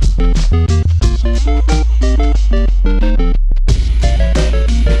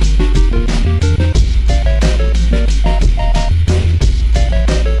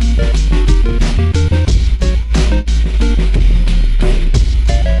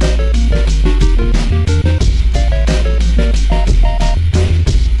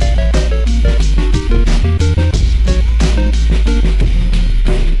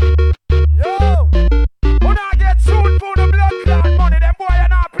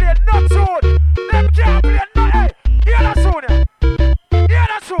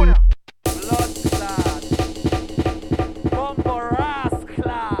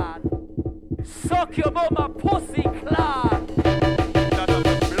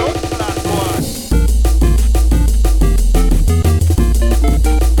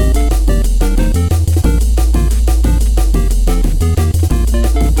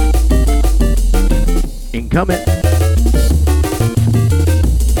 Incoming.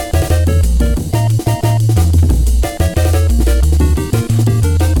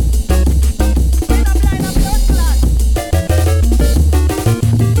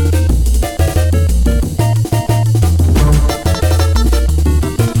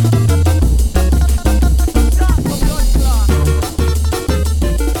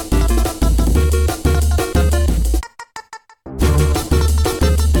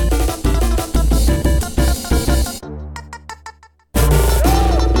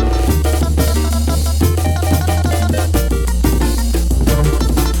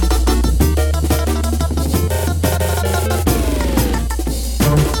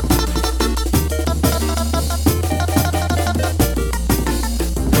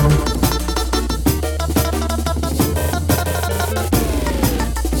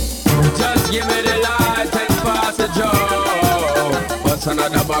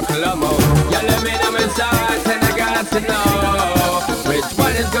 Another buckle of more. Yeah, let me know inside, and I got to know which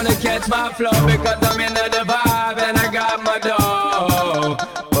one is gonna catch my flow, because I'm in the vibe and I got my dough.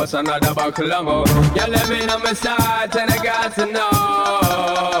 What's another buckle of more? Yeah, let me know my start and I got to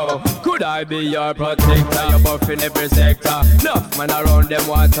know. Could I be your protector? You're buffing every sector. Enough man around them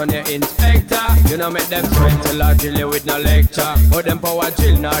want on your inspector. You know make them sweat till I drill you with no lecture. But them power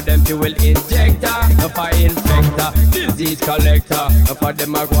drill now them fuel injector. No fire infector, disease collector. No for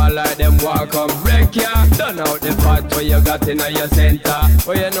them a go like them walk up wreck ya. Done out the part where you got in your center.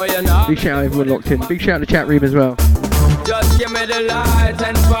 Oh you know you know. Big shout out everyone locked in. Big shout out to the chat room as well. Just give me the light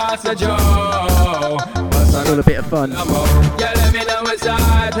and pass the joe. All a bit of fun. Yeah, let me know what's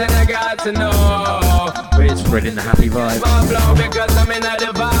hot and I got to know. We're spreading the happy vibe. Because I'm in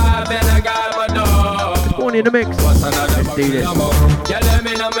the vibe and I got my door. It's Bornee in the mix. Let's do this. Yeah, let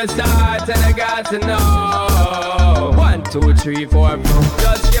me know what's hot and I got to know. 1, 2, 3, 4.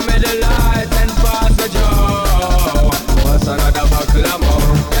 Just give me the light and pass the joe. What's another buckle of more?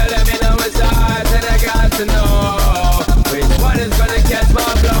 Yeah, let me know what's hot and I got to know. Which one is gonna catch my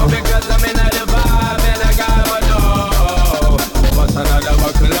blow? Because I'm in the vibe and I got my dough. What's another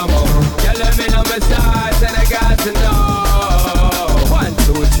buckle of more? Yeah, let me know my size and I got to know. 1,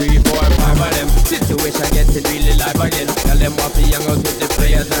 2, 3, 4, 5 of them. Situation getting really live again. Tell them what the young with the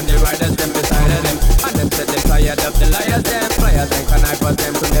players and the riders them beside of them. And them said they tired of the liars them. Flyers and connivers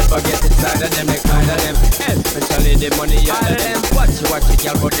them to never get inside of them. They kind of them. Especially the money out of them. Watch it,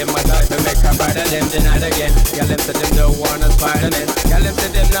 y'all put them a die to make a bride of them. Denied again. Y'all them said them don't want a Spider-Man. Y'all them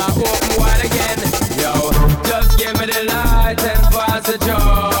said them not open wide again. Yo, just give me the light and pass the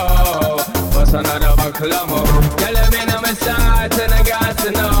joe. What's another buckle of more? Y'all let me know my start and I got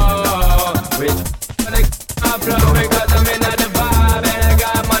to know. Which I flow because I'm in the vibe and I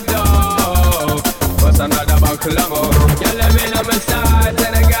got my dough. What's another buckle of more? Y'all let me know my start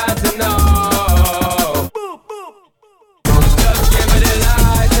and I got to know. Just give me the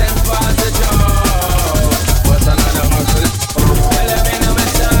light and pass the joe. What's another buckle? Y'all let me know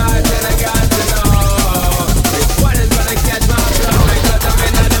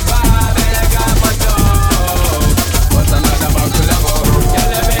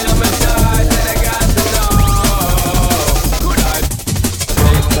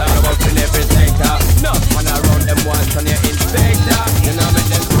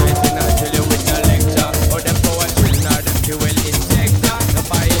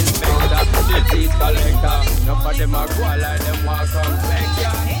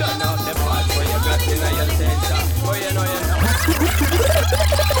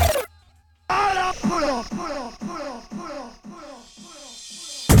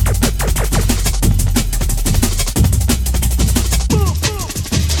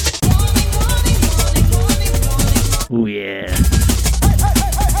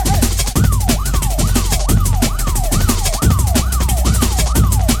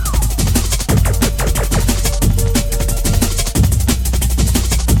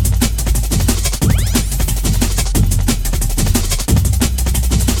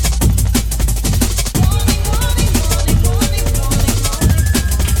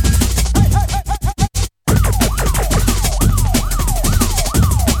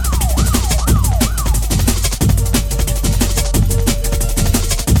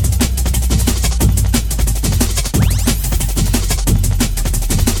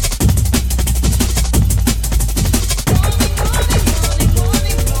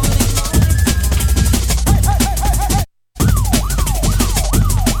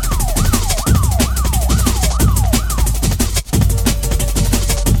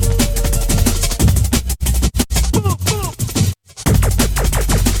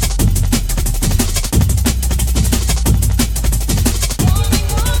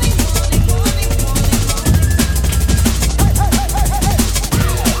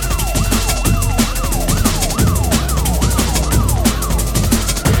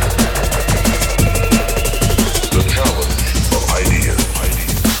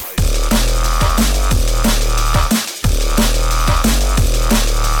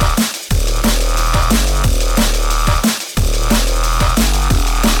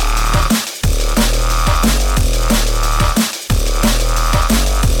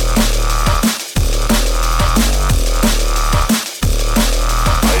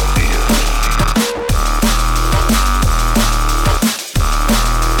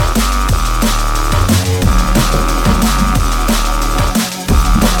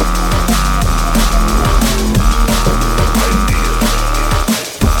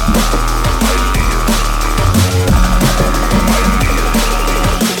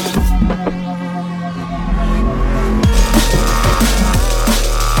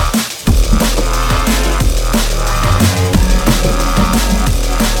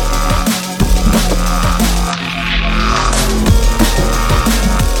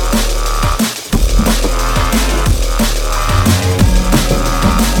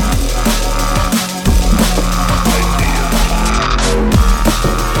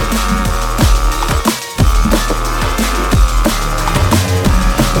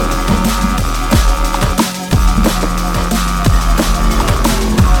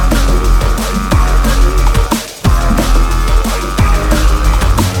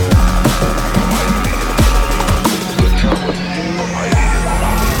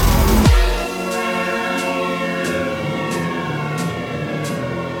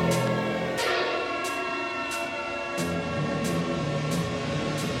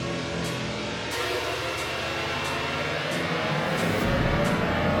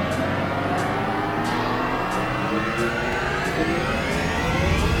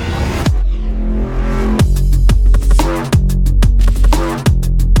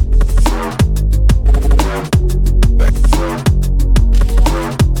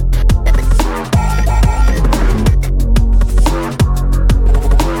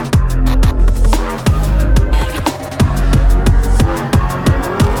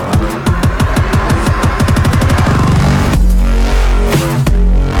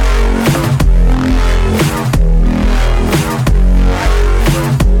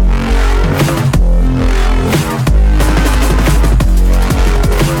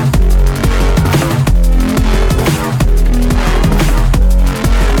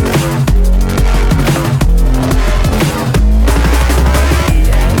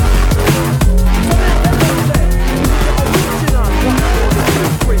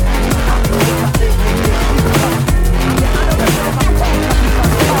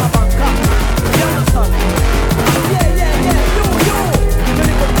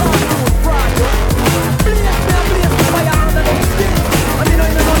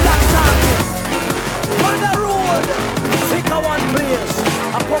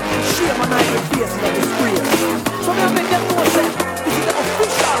night with face in the square. So me I make them know say this is the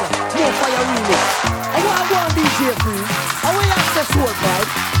official More Fire remix. I want to go on DJ Free. I want to access Soul Vibe.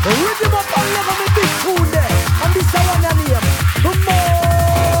 Rhythm up and level me big tune there. And this is one your name. The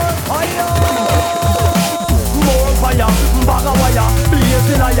More Fire. More fire, bag of wire, blaze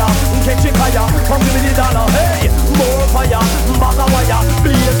in higher, catching fire, come give me the dollar, hey. More fire, bag of wire,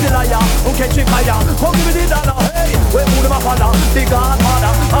 blaze in higher, catching fire, come give me the dollar, hey. We put my father, the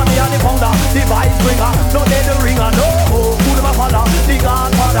Godfather, and me and the founder, the vice bringer, no let the ringer, no. Put my father, the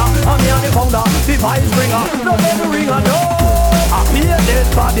Godfather, and me and the founder, the vice bringer, no let the ringer, no. I feel dead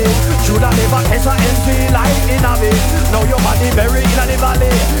body, shoulda never catch a empty life in a bit. Now your body buried in the valley,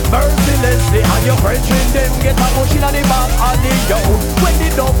 mercilessly, and your friends them get a push in the back of the yo. When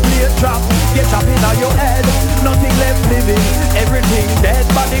the dub play trap, get trap in your head. Nothing left living, everything dead.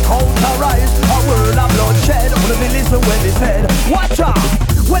 Body counter rise, a world of bloodshed. Wanna be listen when they said, watch out.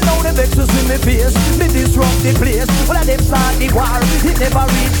 Well now the vexes in me face, me disrupt the place. Well I them start the war, it never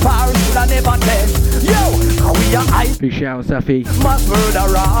reach far, should I never test. Yo, how we are ice. Big shout out, Safi. Mass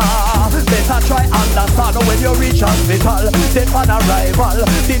murderer, better try understand when you reach hospital. Dead on arrival,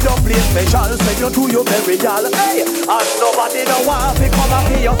 the dub play special. Send you to your burial, hey. And nobody don't want to come and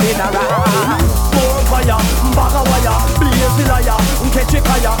pay your funeral. More fire, bag of wire, blaze the liar, catch a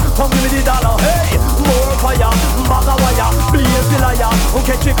fire, come give me the dollar, hey. More fire, bag of wire, blaze the liar,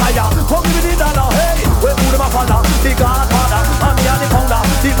 catch a fire, come give me the dollar, hey. We put my father, the Godfather, and me and the founder,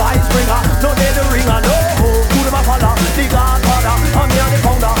 the vice bringer, no let the ringer, no. Put my father, the Godfather, and me and the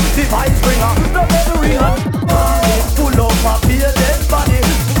founder, the vice bringer, no let the ringer. Full of a fear dead body,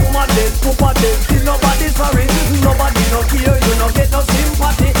 woman dead, papa dead, still nobody sorry, nobody no care, you no get no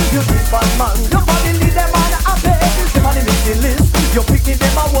sympathy. You this bad man, nobody leave them on happy. Them on the missing list, you picking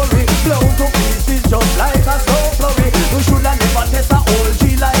them a worry. Blown to pieces just like a snow flurry. You should have never test a old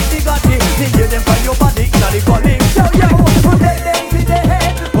G like the Gotti. They hear them find your body in the gully. So yo, let them to the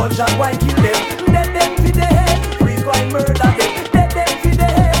head, gunshot why kill them. Let them to the head, freeze why murder them. Let them to the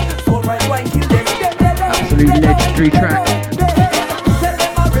head, so right why kill them. Absolutely legendary track.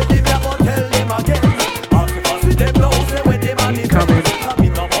 Coming.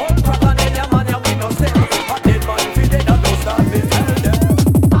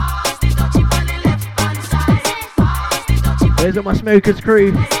 Where's all my smokers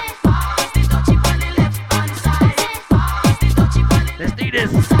crew? Let's do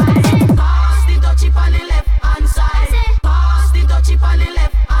this.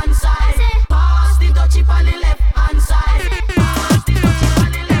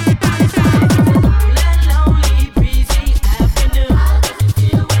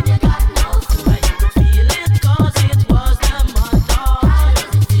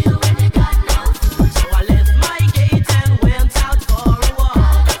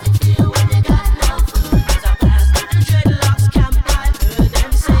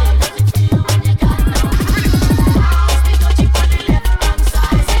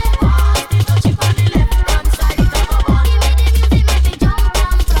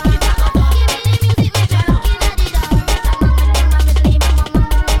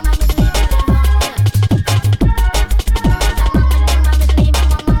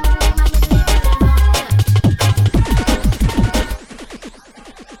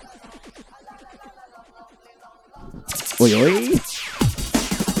 Oi, oi.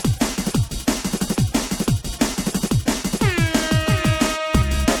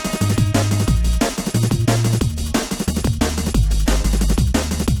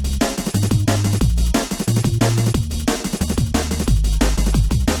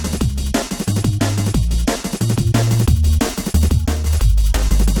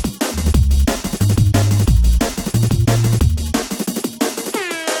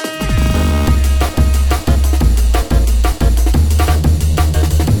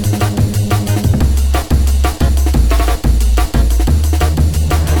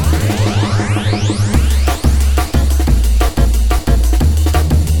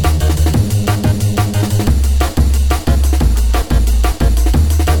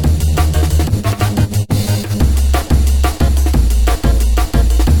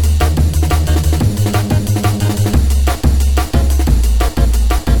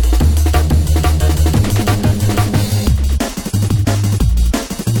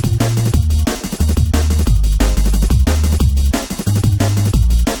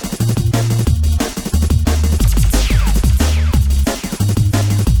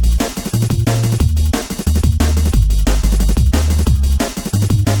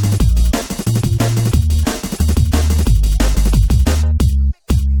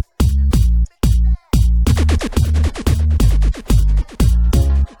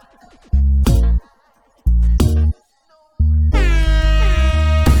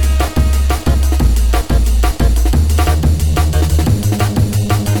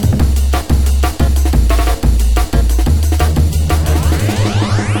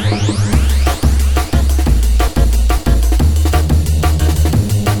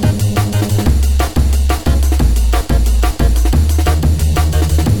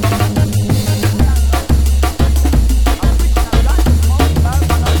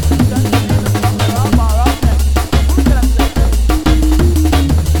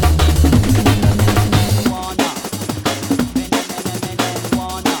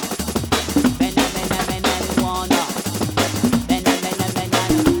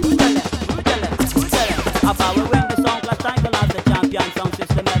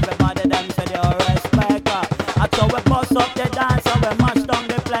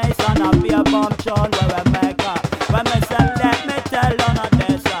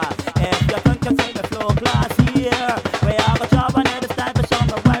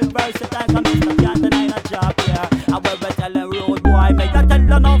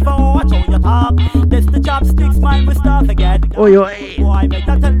 Oi, oi. Boy, make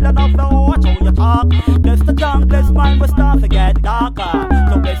a tell enough to watch how you talk. Bless the junglist mind, we start to get darker.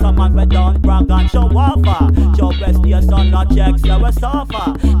 So bless a man we don't brag and show off. Show bless your son, not checks, so we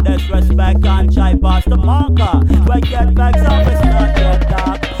suffer. Disrespect and try past the marker. We get vexed and we start get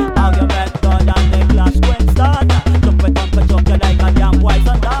dark. Argument done and the clash when start. Jump it up and jump you like a damn wife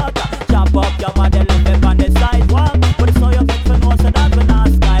and daughter. Chop up your mother, live on the sidewalk. But it's all you get for no, so that we not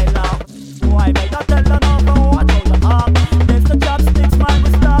style out. Boy, make a tell enough to watch how you talk. There's the chopsticks, man, we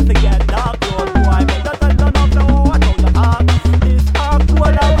start to get dark. Boy, make a tell enough to watch how you talk. This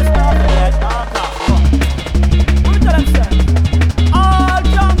hardcore and we start to get darker. What tell them say? All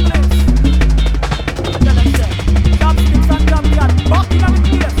junglers. What tell them say? Chopsticks and champion, rocking and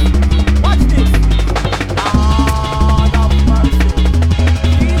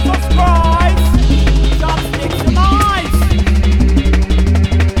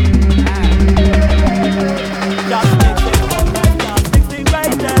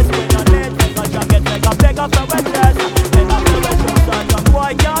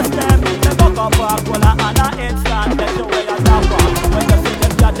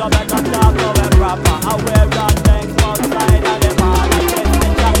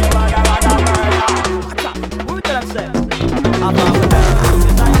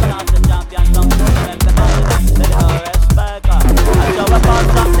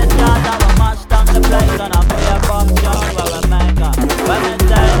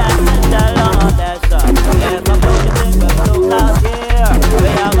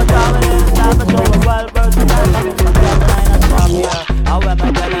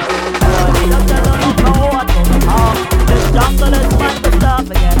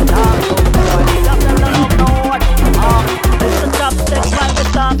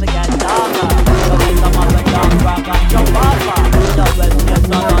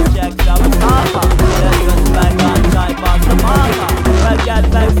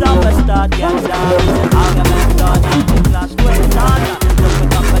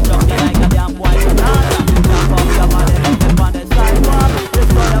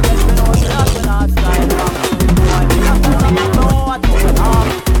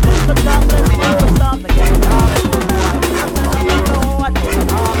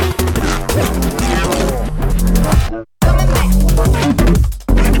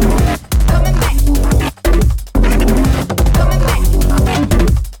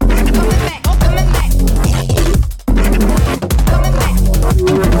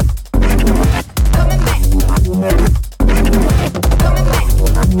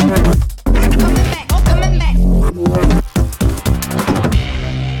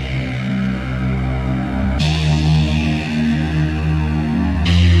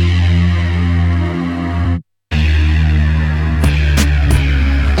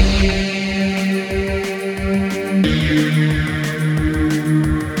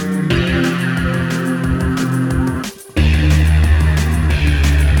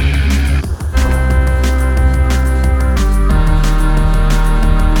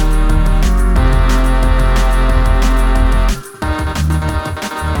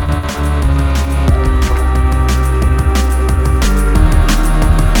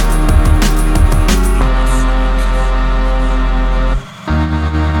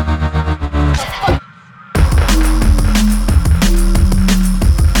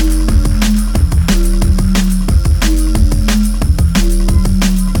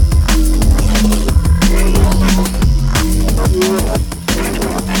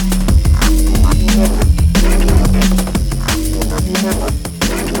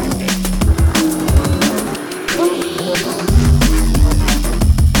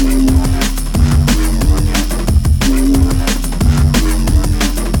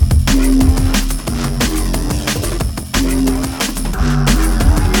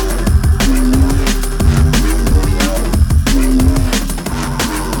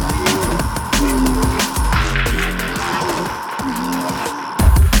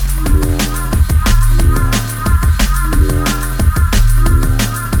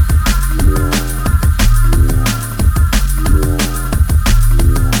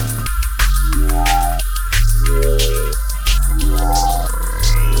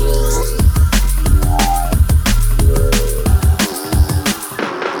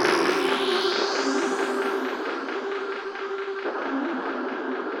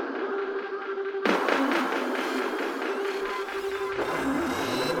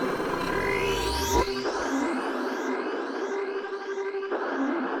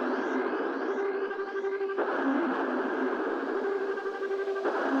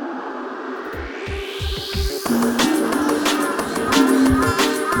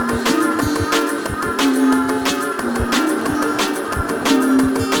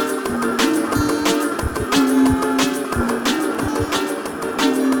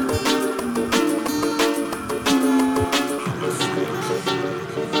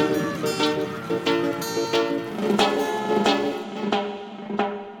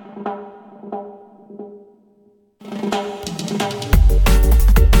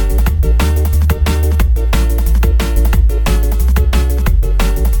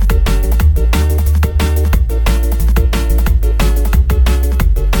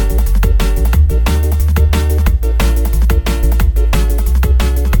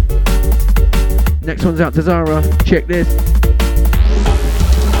Next one's out to Zara. Check this.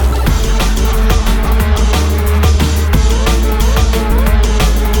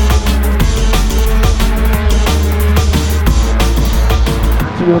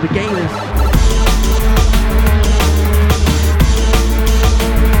 And to all the gamers.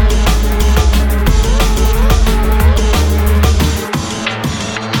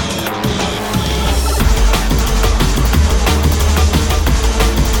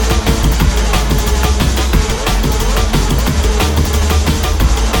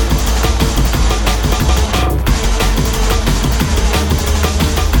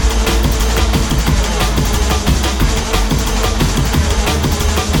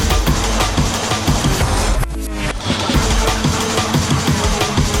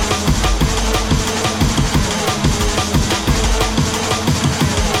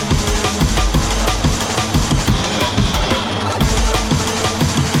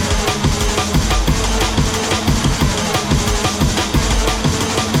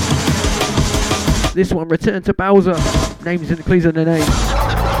 This one, Return to Bowser. Names includes in the name.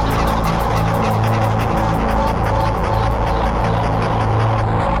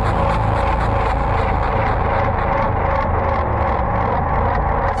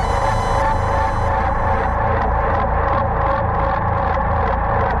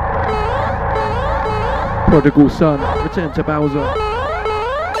 Prodigal Son, Return to Bowser.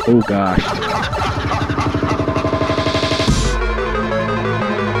 Oh gosh.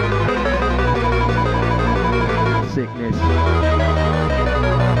 Sickness.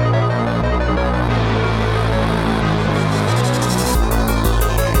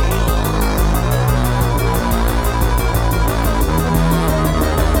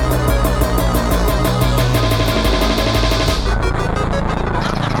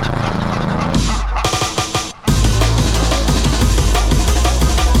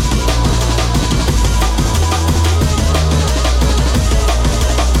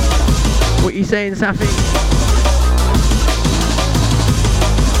 What you saying, Safi?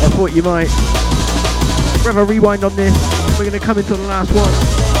 I thought you might. We'll have a rewind on this. We're going to come into the last one.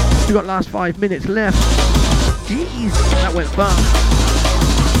 We've got last 5 minutes left. Jeez, that went fast.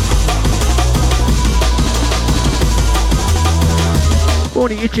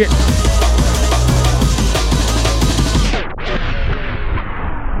 Bornee, itch it.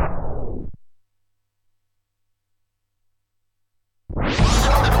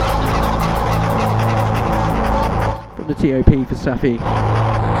 From the TOP for Safi.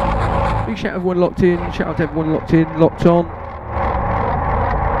 Big shout out everyone locked in, shout out to everyone locked in, locked on.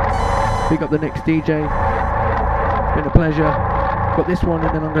 Big up the next DJ. It's been a pleasure. Got this one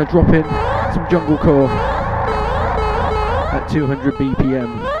and then I'm going to drop in some jungle core at 200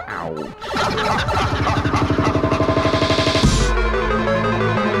 BPM.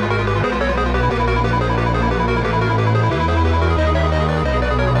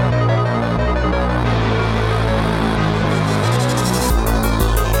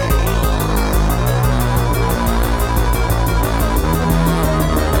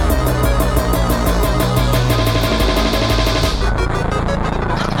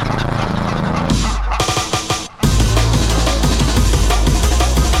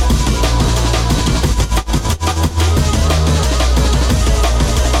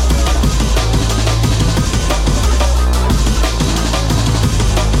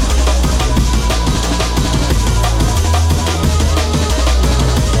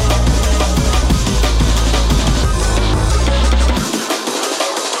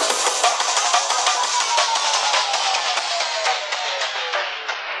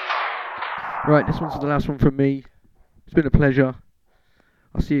 Right, this one's the last one from me. It's been a pleasure.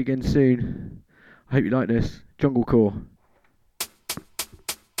 I'll see you again soon. I hope you like this. Jungle Core.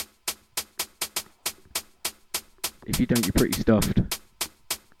 If you don't, you're pretty stuffed.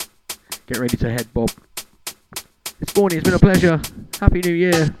 Get ready to head bob. It's Bornee, it's been a pleasure. Happy New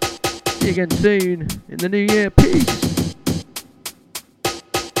Year. See you again soon in the new year. Peace.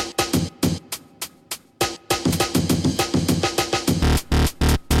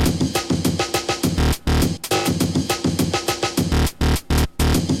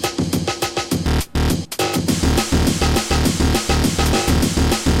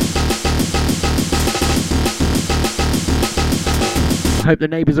 Hope the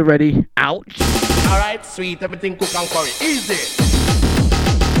neighbours are ready. Ouch. Alright, sweet, everything cook and curry. Easy.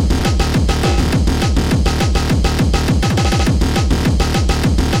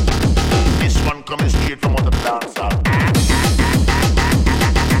 This one coming straight from the dancer.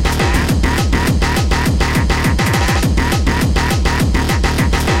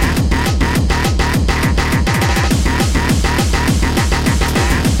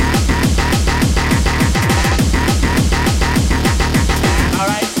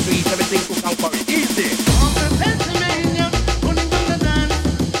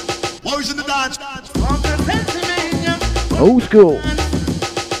 Boys in the dance. Old school.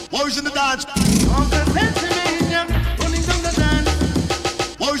 Boys in the dance.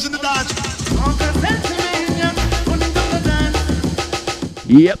 Boys in the dance.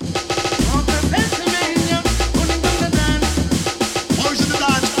 Yep.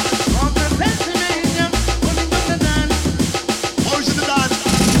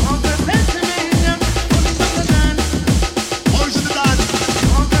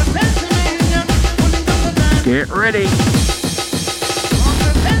 Get ready.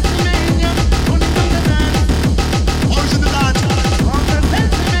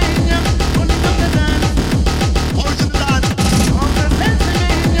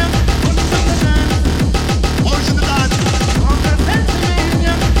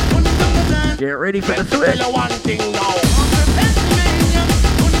 Get ready for the switch. Tell you one thing now.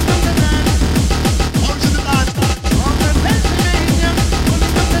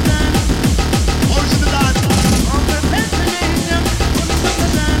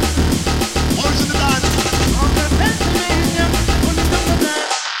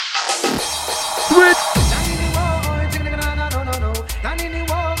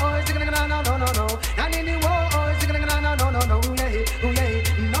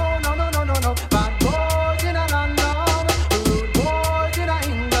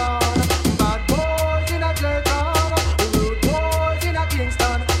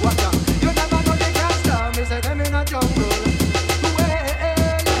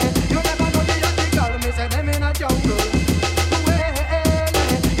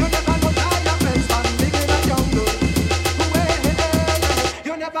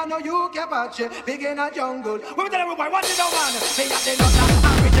 Big in a jungle. We tell everybody what you don't want. They got the original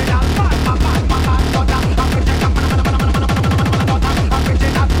original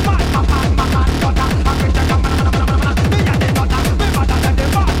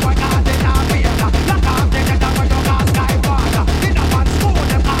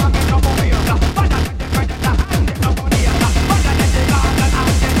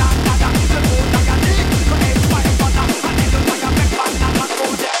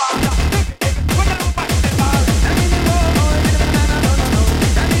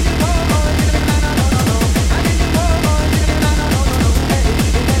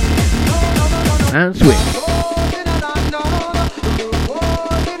and switch.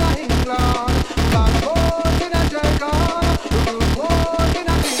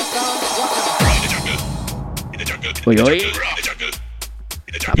 Oi, oi.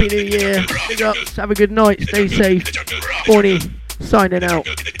 Happy New Year. Big ups. Have a good night. Stay safe. Bornee signing out.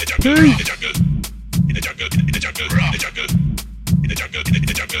 Peace.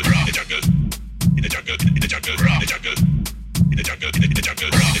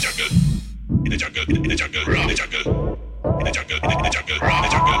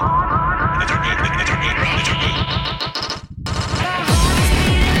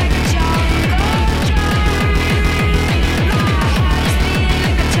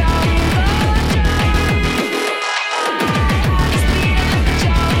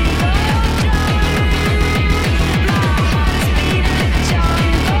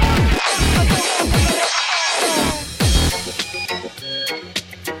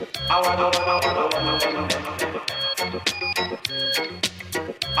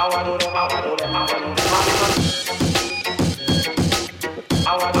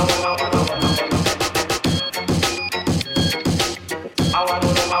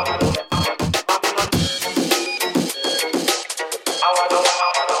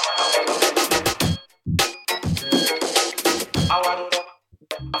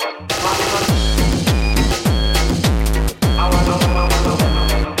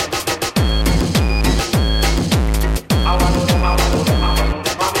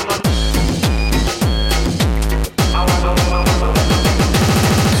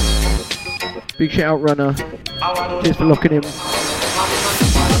 Big shout out, Runner. Cheers for locking him.